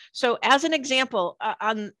 And so as an example,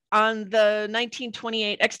 on the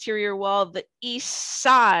 1928 exterior wall of the east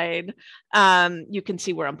side, you can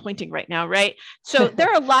see where I'm pointing right now, right? So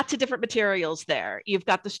there are lots of different materials there. You've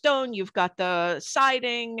got the stone, you've got the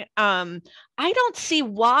siding. I don't see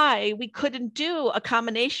why we couldn't do a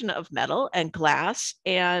combination of metal and glass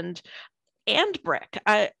and brick.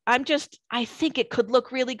 I think it could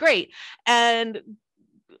look really great. And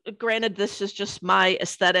granted, this is just my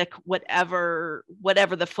aesthetic. Whatever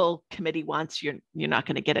the full committee wants, you're not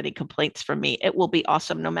going to get any complaints from me. It will be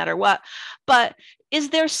awesome no matter what. But is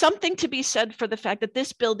there something to be said for the fact that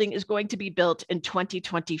this building is going to be built in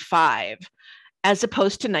 2025? As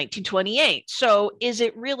opposed to 1928. So is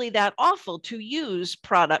it really that awful to use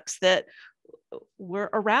products that were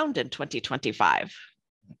around in 2025?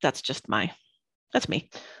 That's me.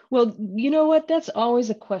 Well, you know what? That's always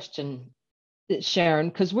a question, Sharon,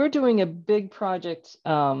 because we're doing a big project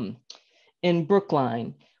in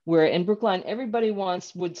Brookline, where in Brookline, everybody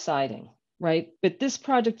wants wood siding, right? But this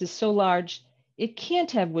project is so large, it can't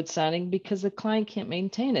have wood siding because the client can't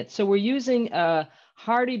maintain it. So we're using a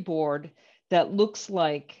hardy board that looks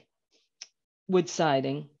like wood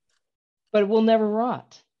siding, but it will never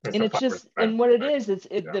rot. And it's just, and what it is,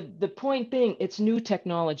 the point being, it's new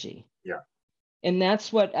technology. Yeah. And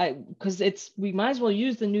that's what because we might as well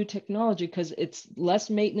use the new technology because it's less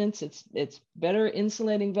maintenance, it's better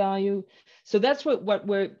insulating value. So that's what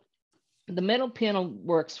the metal panel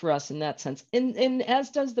works for us in that sense. And as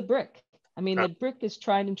does the brick. I mean, the brick is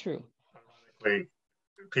tried and true.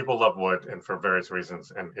 People love wood, and for various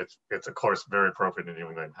reasons, and it's of course very appropriate in New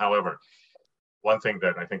England. However, one thing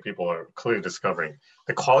that I think people are clearly discovering,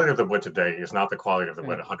 the quality of the wood today is not the quality of the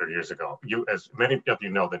wood 100 years ago. As many of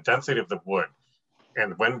you know, the density of the wood,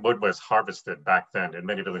 and when wood was harvested back then, and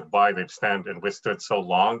many buildings, why they've stand and withstood so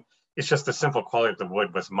long, it's just the simple quality of the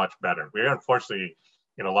wood was much better. We are unfortunately,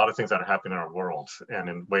 a lot of things that are happening in our world, and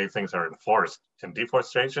in the way things are enforced in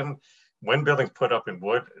deforestation. When buildings put up in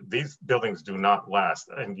wood, these buildings do not last,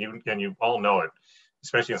 and you all know it,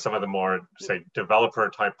 especially in some of the more, say, developer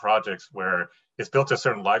type projects where it's built to a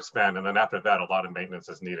certain lifespan, and then after that, a lot of maintenance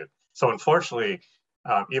is needed. So unfortunately,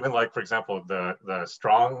 even like, for example, the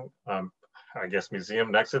Strong, I guess,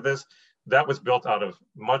 museum next to this, that was built out of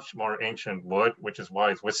much more ancient wood, which is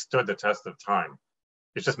why it's withstood the test of time.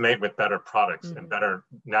 It's just made with better products and better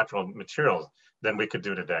natural materials than we could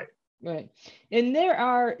do today. Right. And there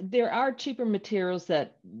are cheaper materials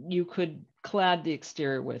that you could clad the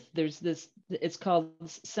exterior with. There's this, it's called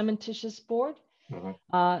cementitious board.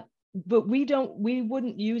 But we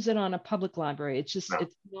wouldn't use it on a public library. It's just,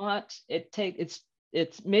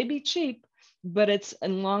 it's maybe cheap, but it's a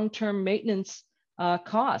long-term maintenance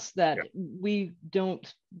cost that we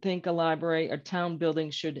don't think a library or town building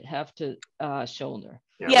should have to shoulder.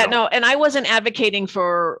 No, and I wasn't advocating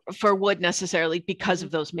for wood necessarily because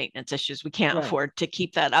of those maintenance issues. We can't afford to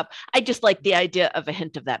keep that up. I just like the idea of a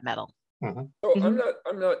hint of that metal. I'm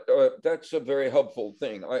not. That's a very helpful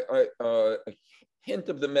thing. A hint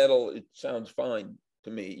of the metal. It sounds fine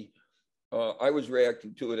to me. I was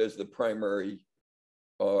reacting to it as the primary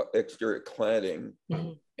exterior cladding.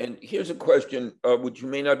 And here's a question which you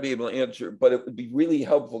may not be able to answer, but it would be really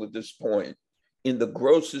helpful at this point, in the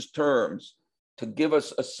grossest terms, to give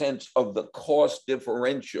us a sense of the cost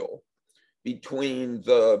differential between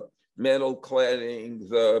the metal cladding,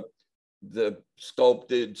 the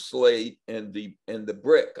sculpted slate, and the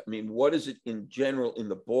brick. I mean, what is it in general in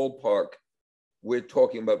the ballpark we're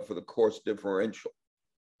talking about for the cost differential?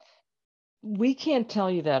 We can't tell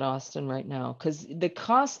you that, Austin, right now, because the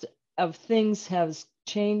cost of things has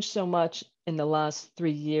changed so much in the last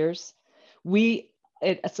 3 years.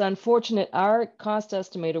 It's unfortunate. Our cost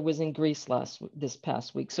estimator was in Greece this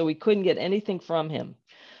past week, so we couldn't get anything from him.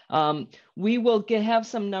 We will have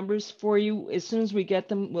some numbers for you as soon as we get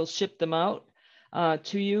them. We'll ship them out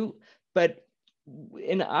to you. But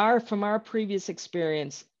from our previous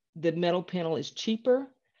experience, the metal panel is cheaper.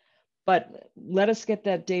 But let us get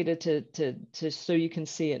that data to so you can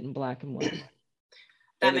see it in black and white.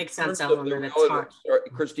 That makes sense, Ellen. Sorry,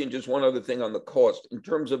 Christine, just one other thing on the cost. In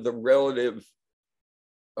terms of the relative,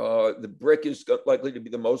 the brick is likely to be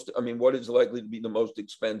the most, I mean, what is likely to be the most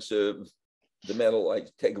expensive? The metal, I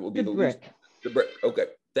take it, will be the least. The brick. Okay,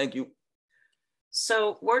 thank you.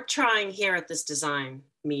 So we're trying here at this design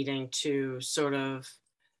meeting to sort of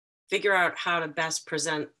figure out how to best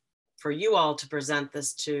present, for you all to present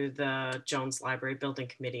this to the Jones Library Building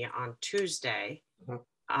Committee on Tuesday.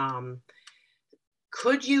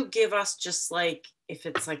 Could you give us just like, if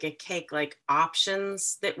it's like a cake, like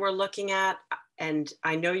options that we're looking at? And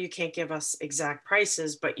I know you can't give us exact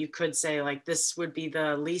prices, but you could say like, this would be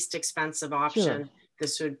the least expensive option. Sure.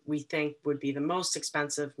 This would, we think would be the most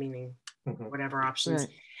expensive, meaning whatever options.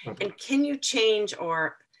 Right. And can you change,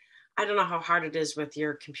 or I don't know how hard it is with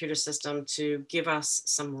your computer system to give us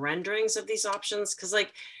some renderings of these options? Cause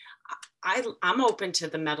like, I'm open to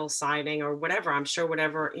the metal siding or whatever. I'm sure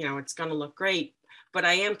whatever, you know, it's going to look great. But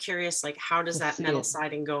I am curious, like, how does that metal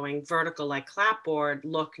siding going vertical, like clapboard,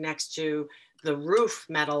 look next to the roof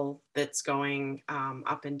metal that's going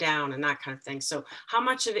up and down and that kind of thing? So how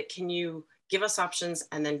much of it can you give us options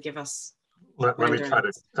and then give us let me try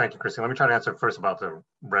to, thank you, Christine. Let me try to answer first about the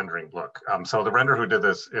rendering look. So the renderer who did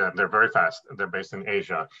this, they're very fast. They're based in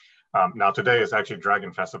Asia. Now today is actually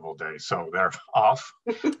Dragon Festival Day, so they're off.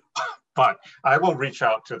 But I will reach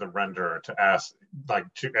out to the renderer to ask, like,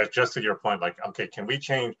 just to your point, like, okay, can we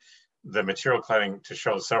change the material cladding to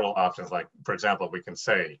show several options? Like, for example, we can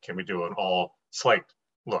say, can we do an all slate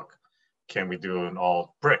look? Can we do an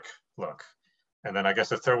all brick look? And then I guess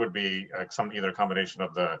the third would be either a combination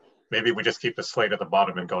of the, maybe we just keep the slate at the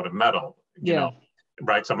bottom and go to metal, you know,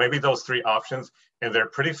 right? So maybe those three options, and they're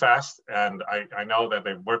pretty fast. And I know that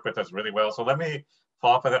they work with us really well. So let me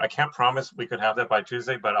follow up with it. I can't promise we could have that by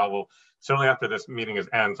Tuesday, but I will, certainly after this meeting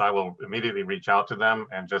ends, I will immediately reach out to them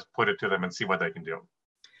and just put it to them and see what they can do.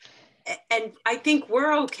 And I think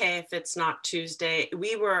we're okay if it's not Tuesday.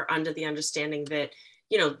 We were under the understanding that,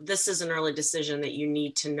 you know, this is an early decision that you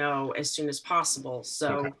need to know as soon as possible.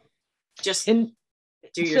 So just do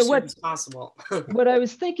your as soon as possible. What I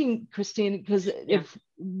was thinking, Christine, because if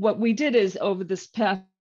what we did is over this past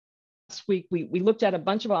week, we looked at a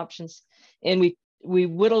bunch of options and we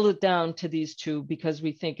whittled it down to these two because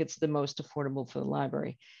we think it's the most affordable for the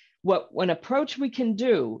library. One approach we can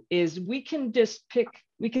do is we can just pick,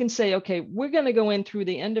 we can say, okay, we're going to go in through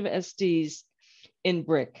the end of SDs in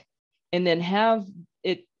brick and then have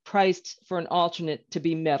it priced for an alternate to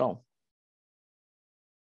be metal.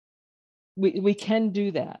 We can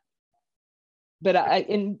do that. But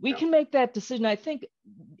we can make that decision. I think,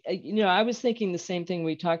 you know, I was thinking the same thing.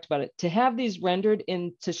 We talked about it, to have these rendered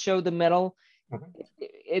in to show the metal.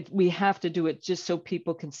 We have to do it just so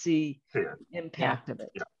people can see the impact of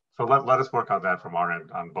it. Yeah. So let us work on that from our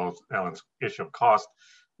end on both Ellen's issue of cost,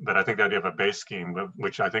 but I think the idea of a base scheme,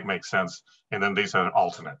 which I think makes sense, and then these are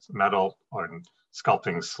alternates, metal or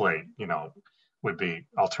sculpting slate, you know, would be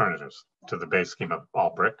alternatives to the base scheme of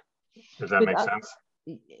all brick. Does that make sense?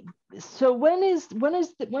 So when's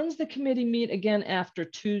the committee meet again after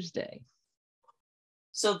Tuesday?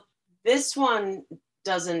 So this one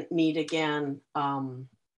doesn't meet again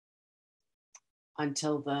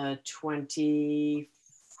until the 24th,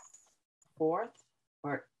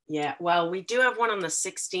 or well, we do have one on the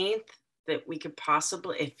 16th that we could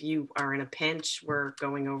possibly, if you are in a pinch, we're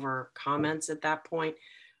going over comments at that point,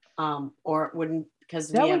 or it wouldn't,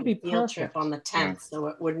 because we have a field trip on the 10th, so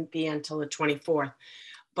it wouldn't be until the 24th.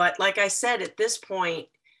 But like I said, at this point,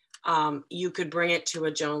 you could bring it to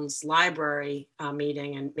a Jones Library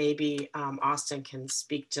meeting, and maybe Austin can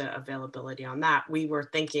speak to availability on that. We were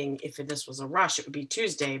thinking if this was a rush, it would be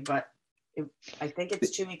Tuesday, but I think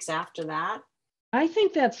it's 2 weeks after that. I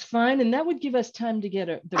think that's fine. And that would give us time to get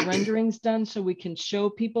the renderings done so we can show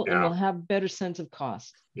people and we'll have a better sense of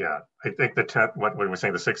cost. Yeah, I think the 10th, what we were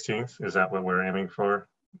saying, the 16th, is that what we're aiming for?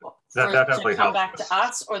 That definitely come helps back to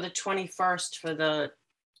us, or the 21st for the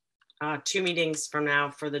 2 meetings from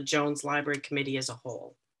now for the Jones Library Committee as a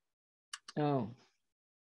whole. Oh,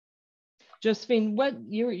 Josephine, what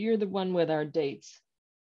you're the one with our dates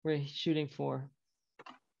we're shooting for.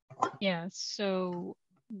 Yeah, so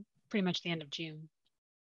pretty much the end of June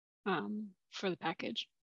for the package.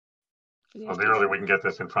 So the earlier we can get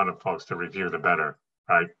this in front of folks to review, the better,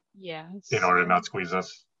 right? Yeah. In order to not squeeze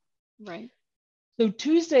us. Right. So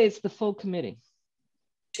Tuesday is the full committee.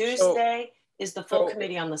 Tuesday is the full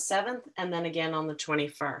committee on the 7th, and then again on the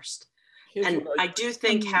 21st. And I do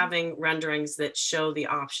think having renderings that show the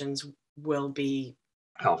options will be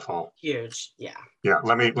helpful. Huge. Yeah. Yeah.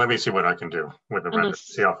 Let me see what I can do with the render.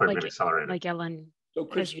 See how quickly we accelerate it. Like Ellen. So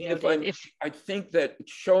Christine, I think that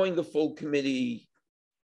showing the full committee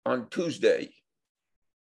on Tuesday,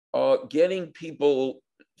 getting people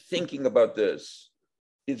thinking about this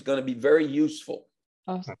is going to be very useful.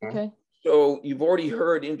 Okay. So you've already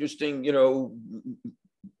heard interesting, you know,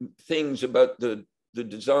 things about the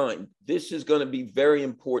design. This is going to be very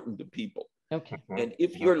important to people. Okay. And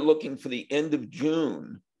if you're looking for the end of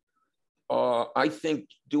June, I think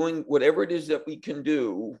doing whatever it is that we can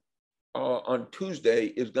do on Tuesday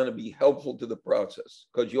is going to be helpful to the process,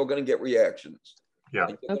 because you're going to get reactions. Yeah.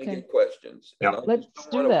 And you're gonna Okay. get questions. And Yeah. I Let's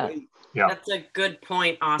just don't do wanna that. wait. Yeah. That's a good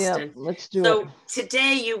point, Yeah, Austin. let's do So it.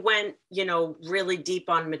 today you went, really deep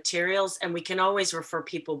on materials, and we can always refer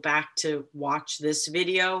people back to watch this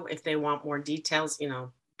video if they want more details,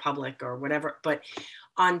 public or whatever. But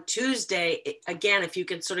on Tuesday, again, if you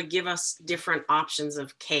could sort of give us different options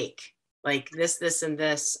of cake, like this, and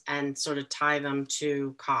this, and sort of tie them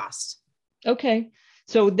to cost. Okay.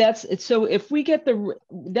 So so if we get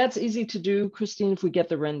that's easy to do, Christine, if we get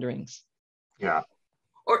the renderings. Yeah.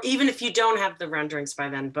 Or even if you don't have the renderings by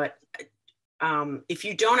then, but if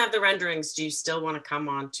you don't have the renderings, do you still want to come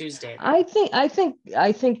on Tuesday? I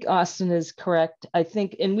think Austin is correct. I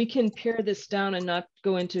think, and we can pare this down and not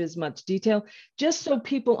go into as much detail, just so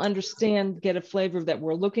people understand, get a flavor that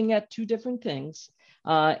we're looking at two different things.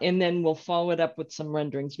 And then we'll follow it up with some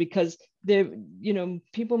renderings, because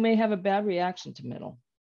people may have a bad reaction to metal.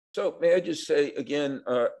 So may I just say again,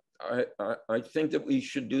 I think that we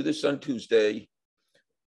should do this on Tuesday.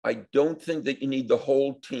 I don't think that you need the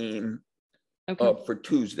whole team for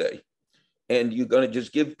Tuesday. And you're going to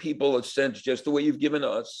just give people a sense, just the way you've given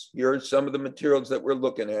us. Here are some of the materials that we're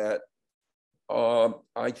looking at.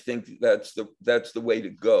 I think that's the way to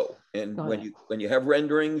go. And when you have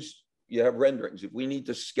renderings, you have renderings. If we need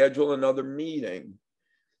to schedule another meeting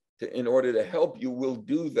in order to help you, we'll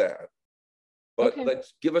do that. But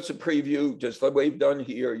let's give us a preview, just like we've done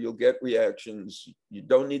here. You'll get reactions. You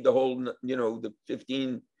don't need the whole, the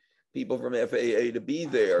 15 people from FAA to be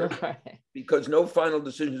there, because no final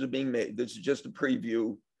decisions are being made. This is just a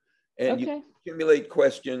preview. And you accumulate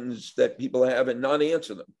questions that people have and not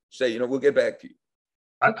answer them. Say, we'll get back to you.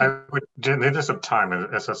 I would need some time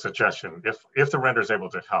as a suggestion. If the render is able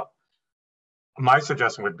to help, my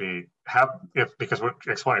suggestion would be because we're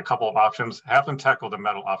exploring a couple of options, have them tackle the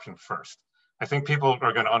metal option first. I think people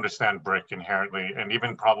are going to understand brick inherently, and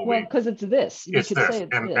even probably because it's this.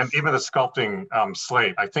 And even the sculpting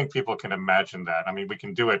slate. I think people can imagine that. I mean, we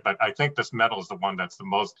can do it, but I think this metal is the one that's the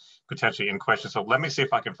most potentially in question. So let me see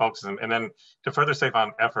if I can focus them, and then to further save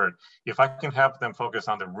on effort, if I can have them focus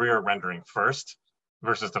on the rear rendering first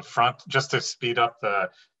versus the front, just to speed up the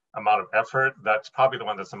amount of effort, that's probably the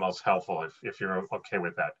one that's the most helpful. If you're okay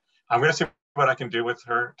with that, I'm going to see what I can do with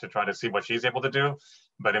her to try to see what she's able to do.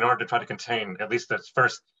 But in order to try to contain at least this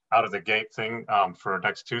first out of the gate thing for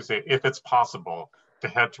next Tuesday, if it's possible to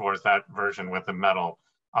head towards that version with the metal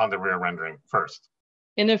on the rear rendering first.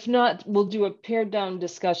 And if not, we'll do a pared down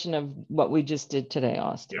discussion of what we just did today,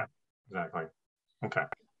 Austin. Yeah, exactly. Okay.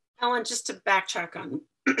 Ellen, just to backtrack on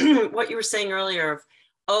what you were saying earlier,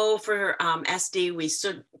 for SD, we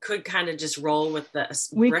could kind of just roll with the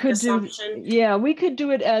brick assumption. We could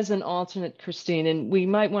do it as an alternate, Christine, and we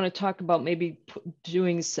might want to talk about maybe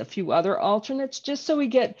doing a few other alternates, just so we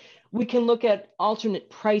can look at alternate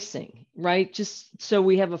pricing, right? Just so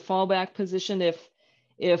we have a fallback position.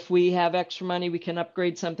 If we have extra money, we can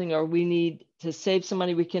upgrade something, or we need to save some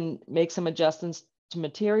money, we can make some adjustments to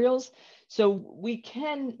materials. So we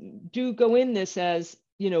can go in this as,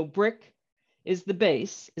 brick is the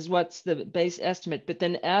base, is what's the base estimate, but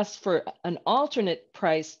then ask for an alternate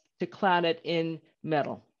price to clad it in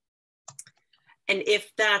metal. And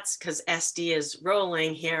if that's because SD is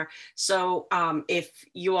rolling here, so if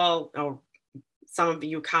you all, or some of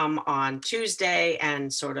you come on Tuesday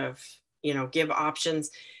and sort of, give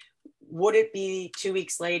options, would it be 2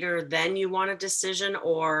 weeks later, then you want a decision,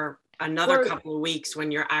 or another couple of weeks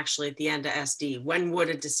when you're actually at the end of SD? When would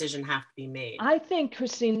a decision have to be made? I think,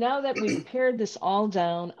 Christine, now that we've pared this all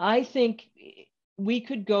down, I think we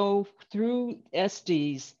could go through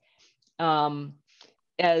SDs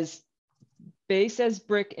as base as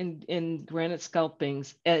brick in granite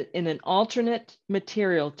sculptings in an alternate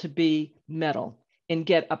material to be metal, and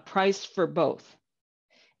get a price for both.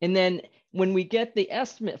 And then when we get the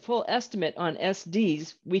full estimate on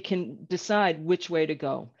SDs, we can decide which way to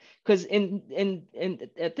go. Because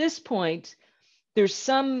at this point, there's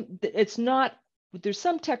some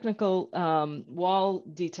technical wall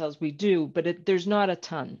details we do, but there's not a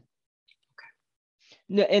ton.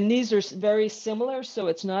 Okay. And these are very similar, so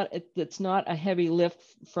it's not a heavy lift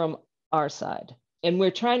from our side. And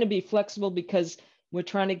we're trying to be flexible because we're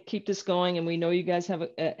trying to keep this going, and we know you guys have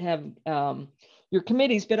your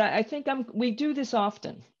committees, but I think we do this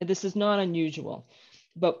often. This is not unusual.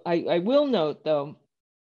 But I will note, though,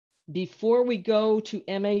 before we go to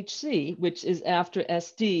MHC, which is after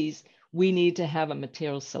SDs, we need to have a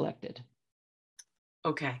material selected.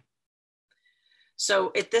 Okay.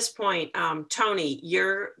 So at this point, Tony,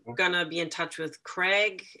 you're gonna be in touch with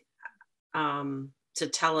Craig to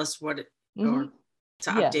tell us or to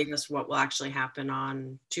update us what will actually happen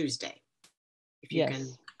on Tuesday. If you can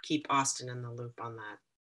keep Austin in the loop on that.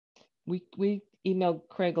 We emailed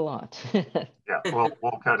Craig a lot. Yeah,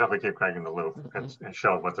 we'll definitely keep Craig in the loop and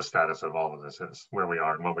show what the status of all of this is, where we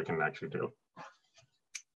are and what we can actually do.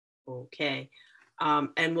 Okay.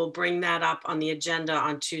 And we'll bring that up on the agenda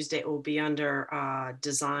on Tuesday. It will be under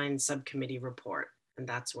design subcommittee report. And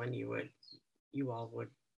that's when you all would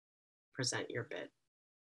present your bid.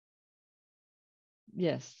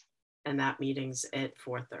 Yes. And that meeting's at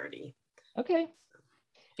 4:30. Okay.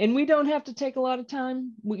 And we don't have to take a lot of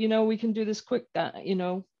time. We can do this quick,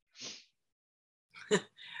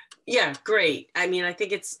 Yeah, great. I mean, I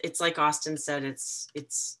think it's like Austin said,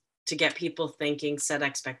 it's to get people thinking, set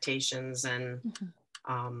expectations, and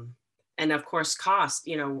of course cost.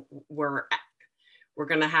 We're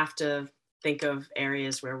going to have to think of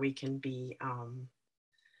areas where we can be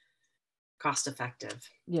cost effective.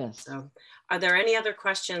 Yes. So are there any other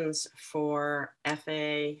questions for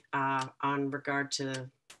FA on regard to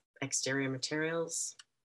exterior materials?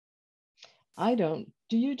 I don't.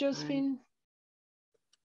 Do you, Josephine?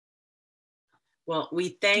 Well, we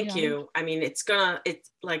thank you. I mean, it's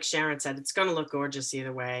like Sharon said, it's gonna look gorgeous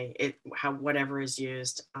either way. Whatever is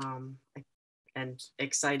used, and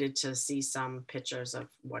excited to see some pictures of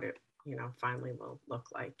what it finally will look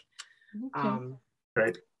like. Okay.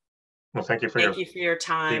 Great. Well, thank you for your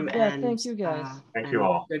time. Yeah, and thank you guys. Thank you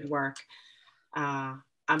all. Good work.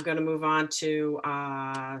 I'm going to move on to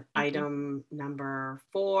item number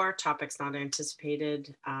 4, topics not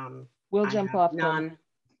anticipated. We'll jump off. None.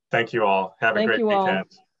 Thank you all. Have a great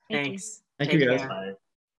weekend. Thanks. Thank you guys.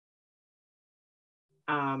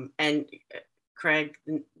 And Craig,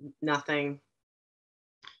 nothing.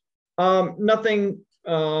 Nothing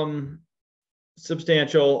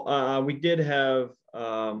substantial. We did have,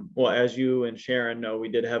 well, as you and Sharon know, we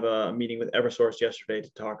did have a meeting with Eversource yesterday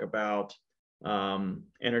to talk about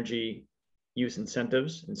energy use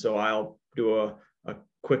incentives. And so I'll do a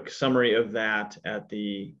quick summary of that at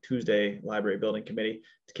the Tuesday Library Building Committee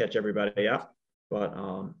to catch everybody up. But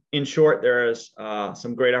in short, there's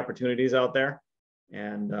some great opportunities out there.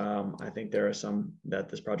 And I think there are some that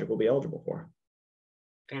this project will be eligible for.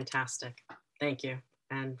 Fantastic. Thank you.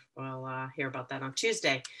 And we'll hear about that on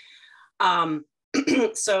Tuesday.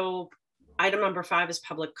 So item number 5 is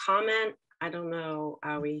public comment. I don't know,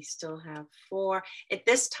 we still have 4. At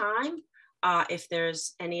this time, if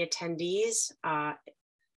there's any attendees,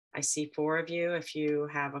 I see 4 of you. If you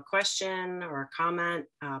have a question or a comment,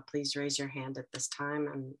 please raise your hand at this time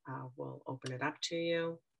and we'll open it up to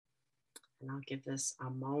you. And I'll give this a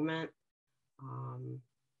moment.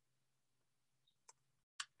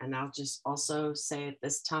 And I'll just also say at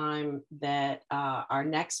this time that our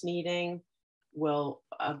next meeting will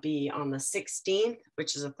be on the 16th,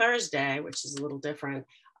 which is a Thursday, which is a little different,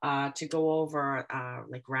 to go over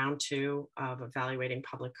like round 2 of evaluating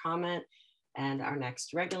public comment. And our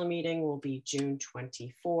next regular meeting will be June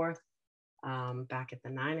 24th, back at the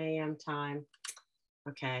 9 a.m. time.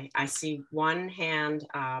 Okay, I see one hand,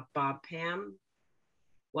 Bob Pam,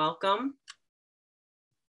 welcome.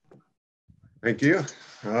 Thank you.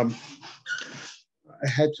 I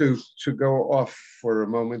had to go off for a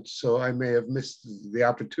moment, so I may have missed the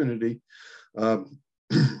opportunity. But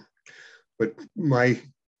my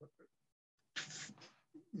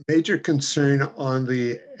major concern on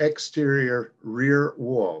the exterior rear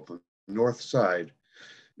wall, the north side,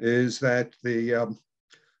 is that the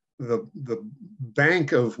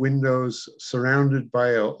bank of windows surrounded by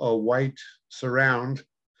a white surround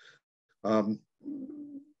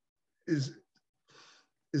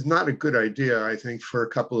is not a good idea, I think, for a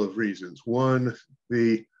couple of reasons. One,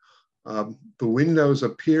 the windows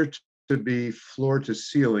appear to be floor to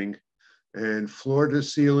ceiling, and floor to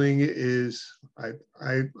ceiling is,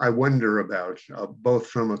 I wonder about, both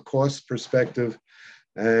from a cost perspective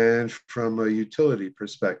and from a utility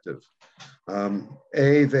perspective.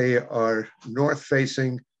 They are north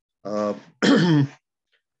facing.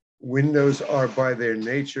 Windows are by their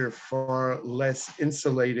nature far less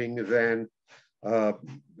insulating than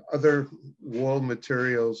other wall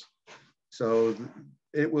materials, so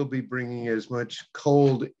it will be bringing as much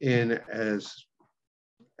cold in as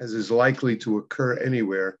is likely to occur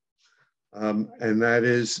anywhere, and that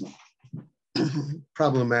is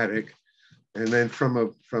problematic. And then from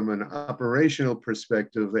an operational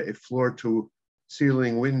perspective, a floor to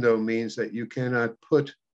ceiling window means that you cannot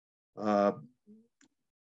put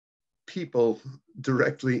people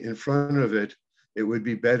directly in front of it. It would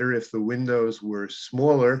be better if the windows were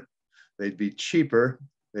smaller, they'd be cheaper,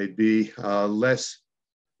 they'd be less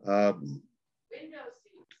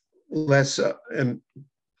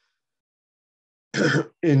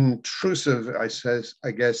intrusive,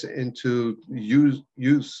 I guess, into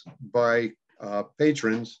use by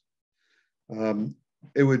patrons.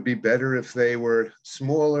 It would be better if they were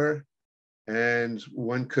smaller and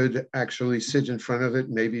one could actually sit in front of it,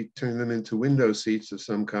 maybe turn them into window seats of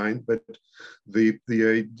some kind. But the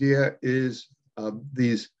idea is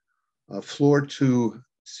these floor to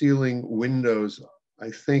ceiling windows, I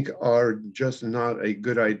think, are just not a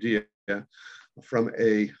good idea from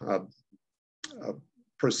a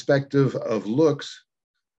perspective of looks.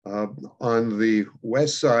 On the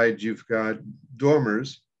west side, you've got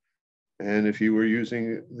dormers. And if you were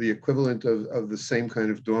using the equivalent of the same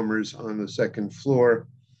kind of dormers on the second floor,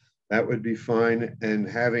 that would be fine. And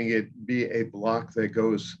having it be a block that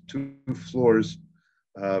goes 2 floors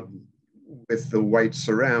with the white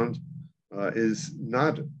surround is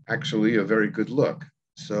not actually a very good look.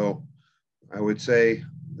 So I would say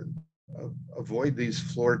avoid these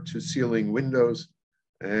floor to ceiling windows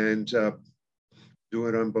and do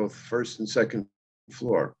it on both first and second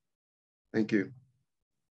floor. Thank you.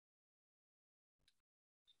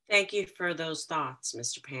 Thank you for those thoughts,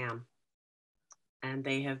 Mr. Pam. And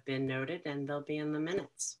they have been noted and they'll be in the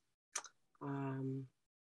minutes.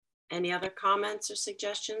 Any other comments or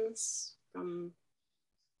suggestions from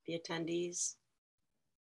the attendees?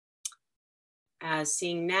 As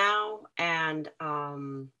seeing now, and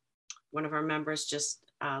one of our members just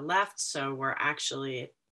left, so we're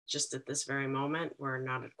actually just at this very moment, we're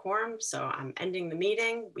not at quorum, so I'm ending the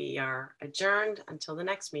meeting. We are adjourned until the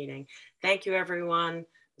next meeting. Thank you, everyone.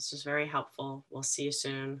 This was very helpful. We'll see you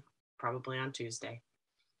soon, probably on Tuesday.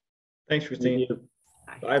 Thanks, Christine. Thank you.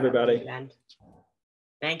 Bye, everybody.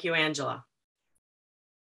 Thank you, Angela.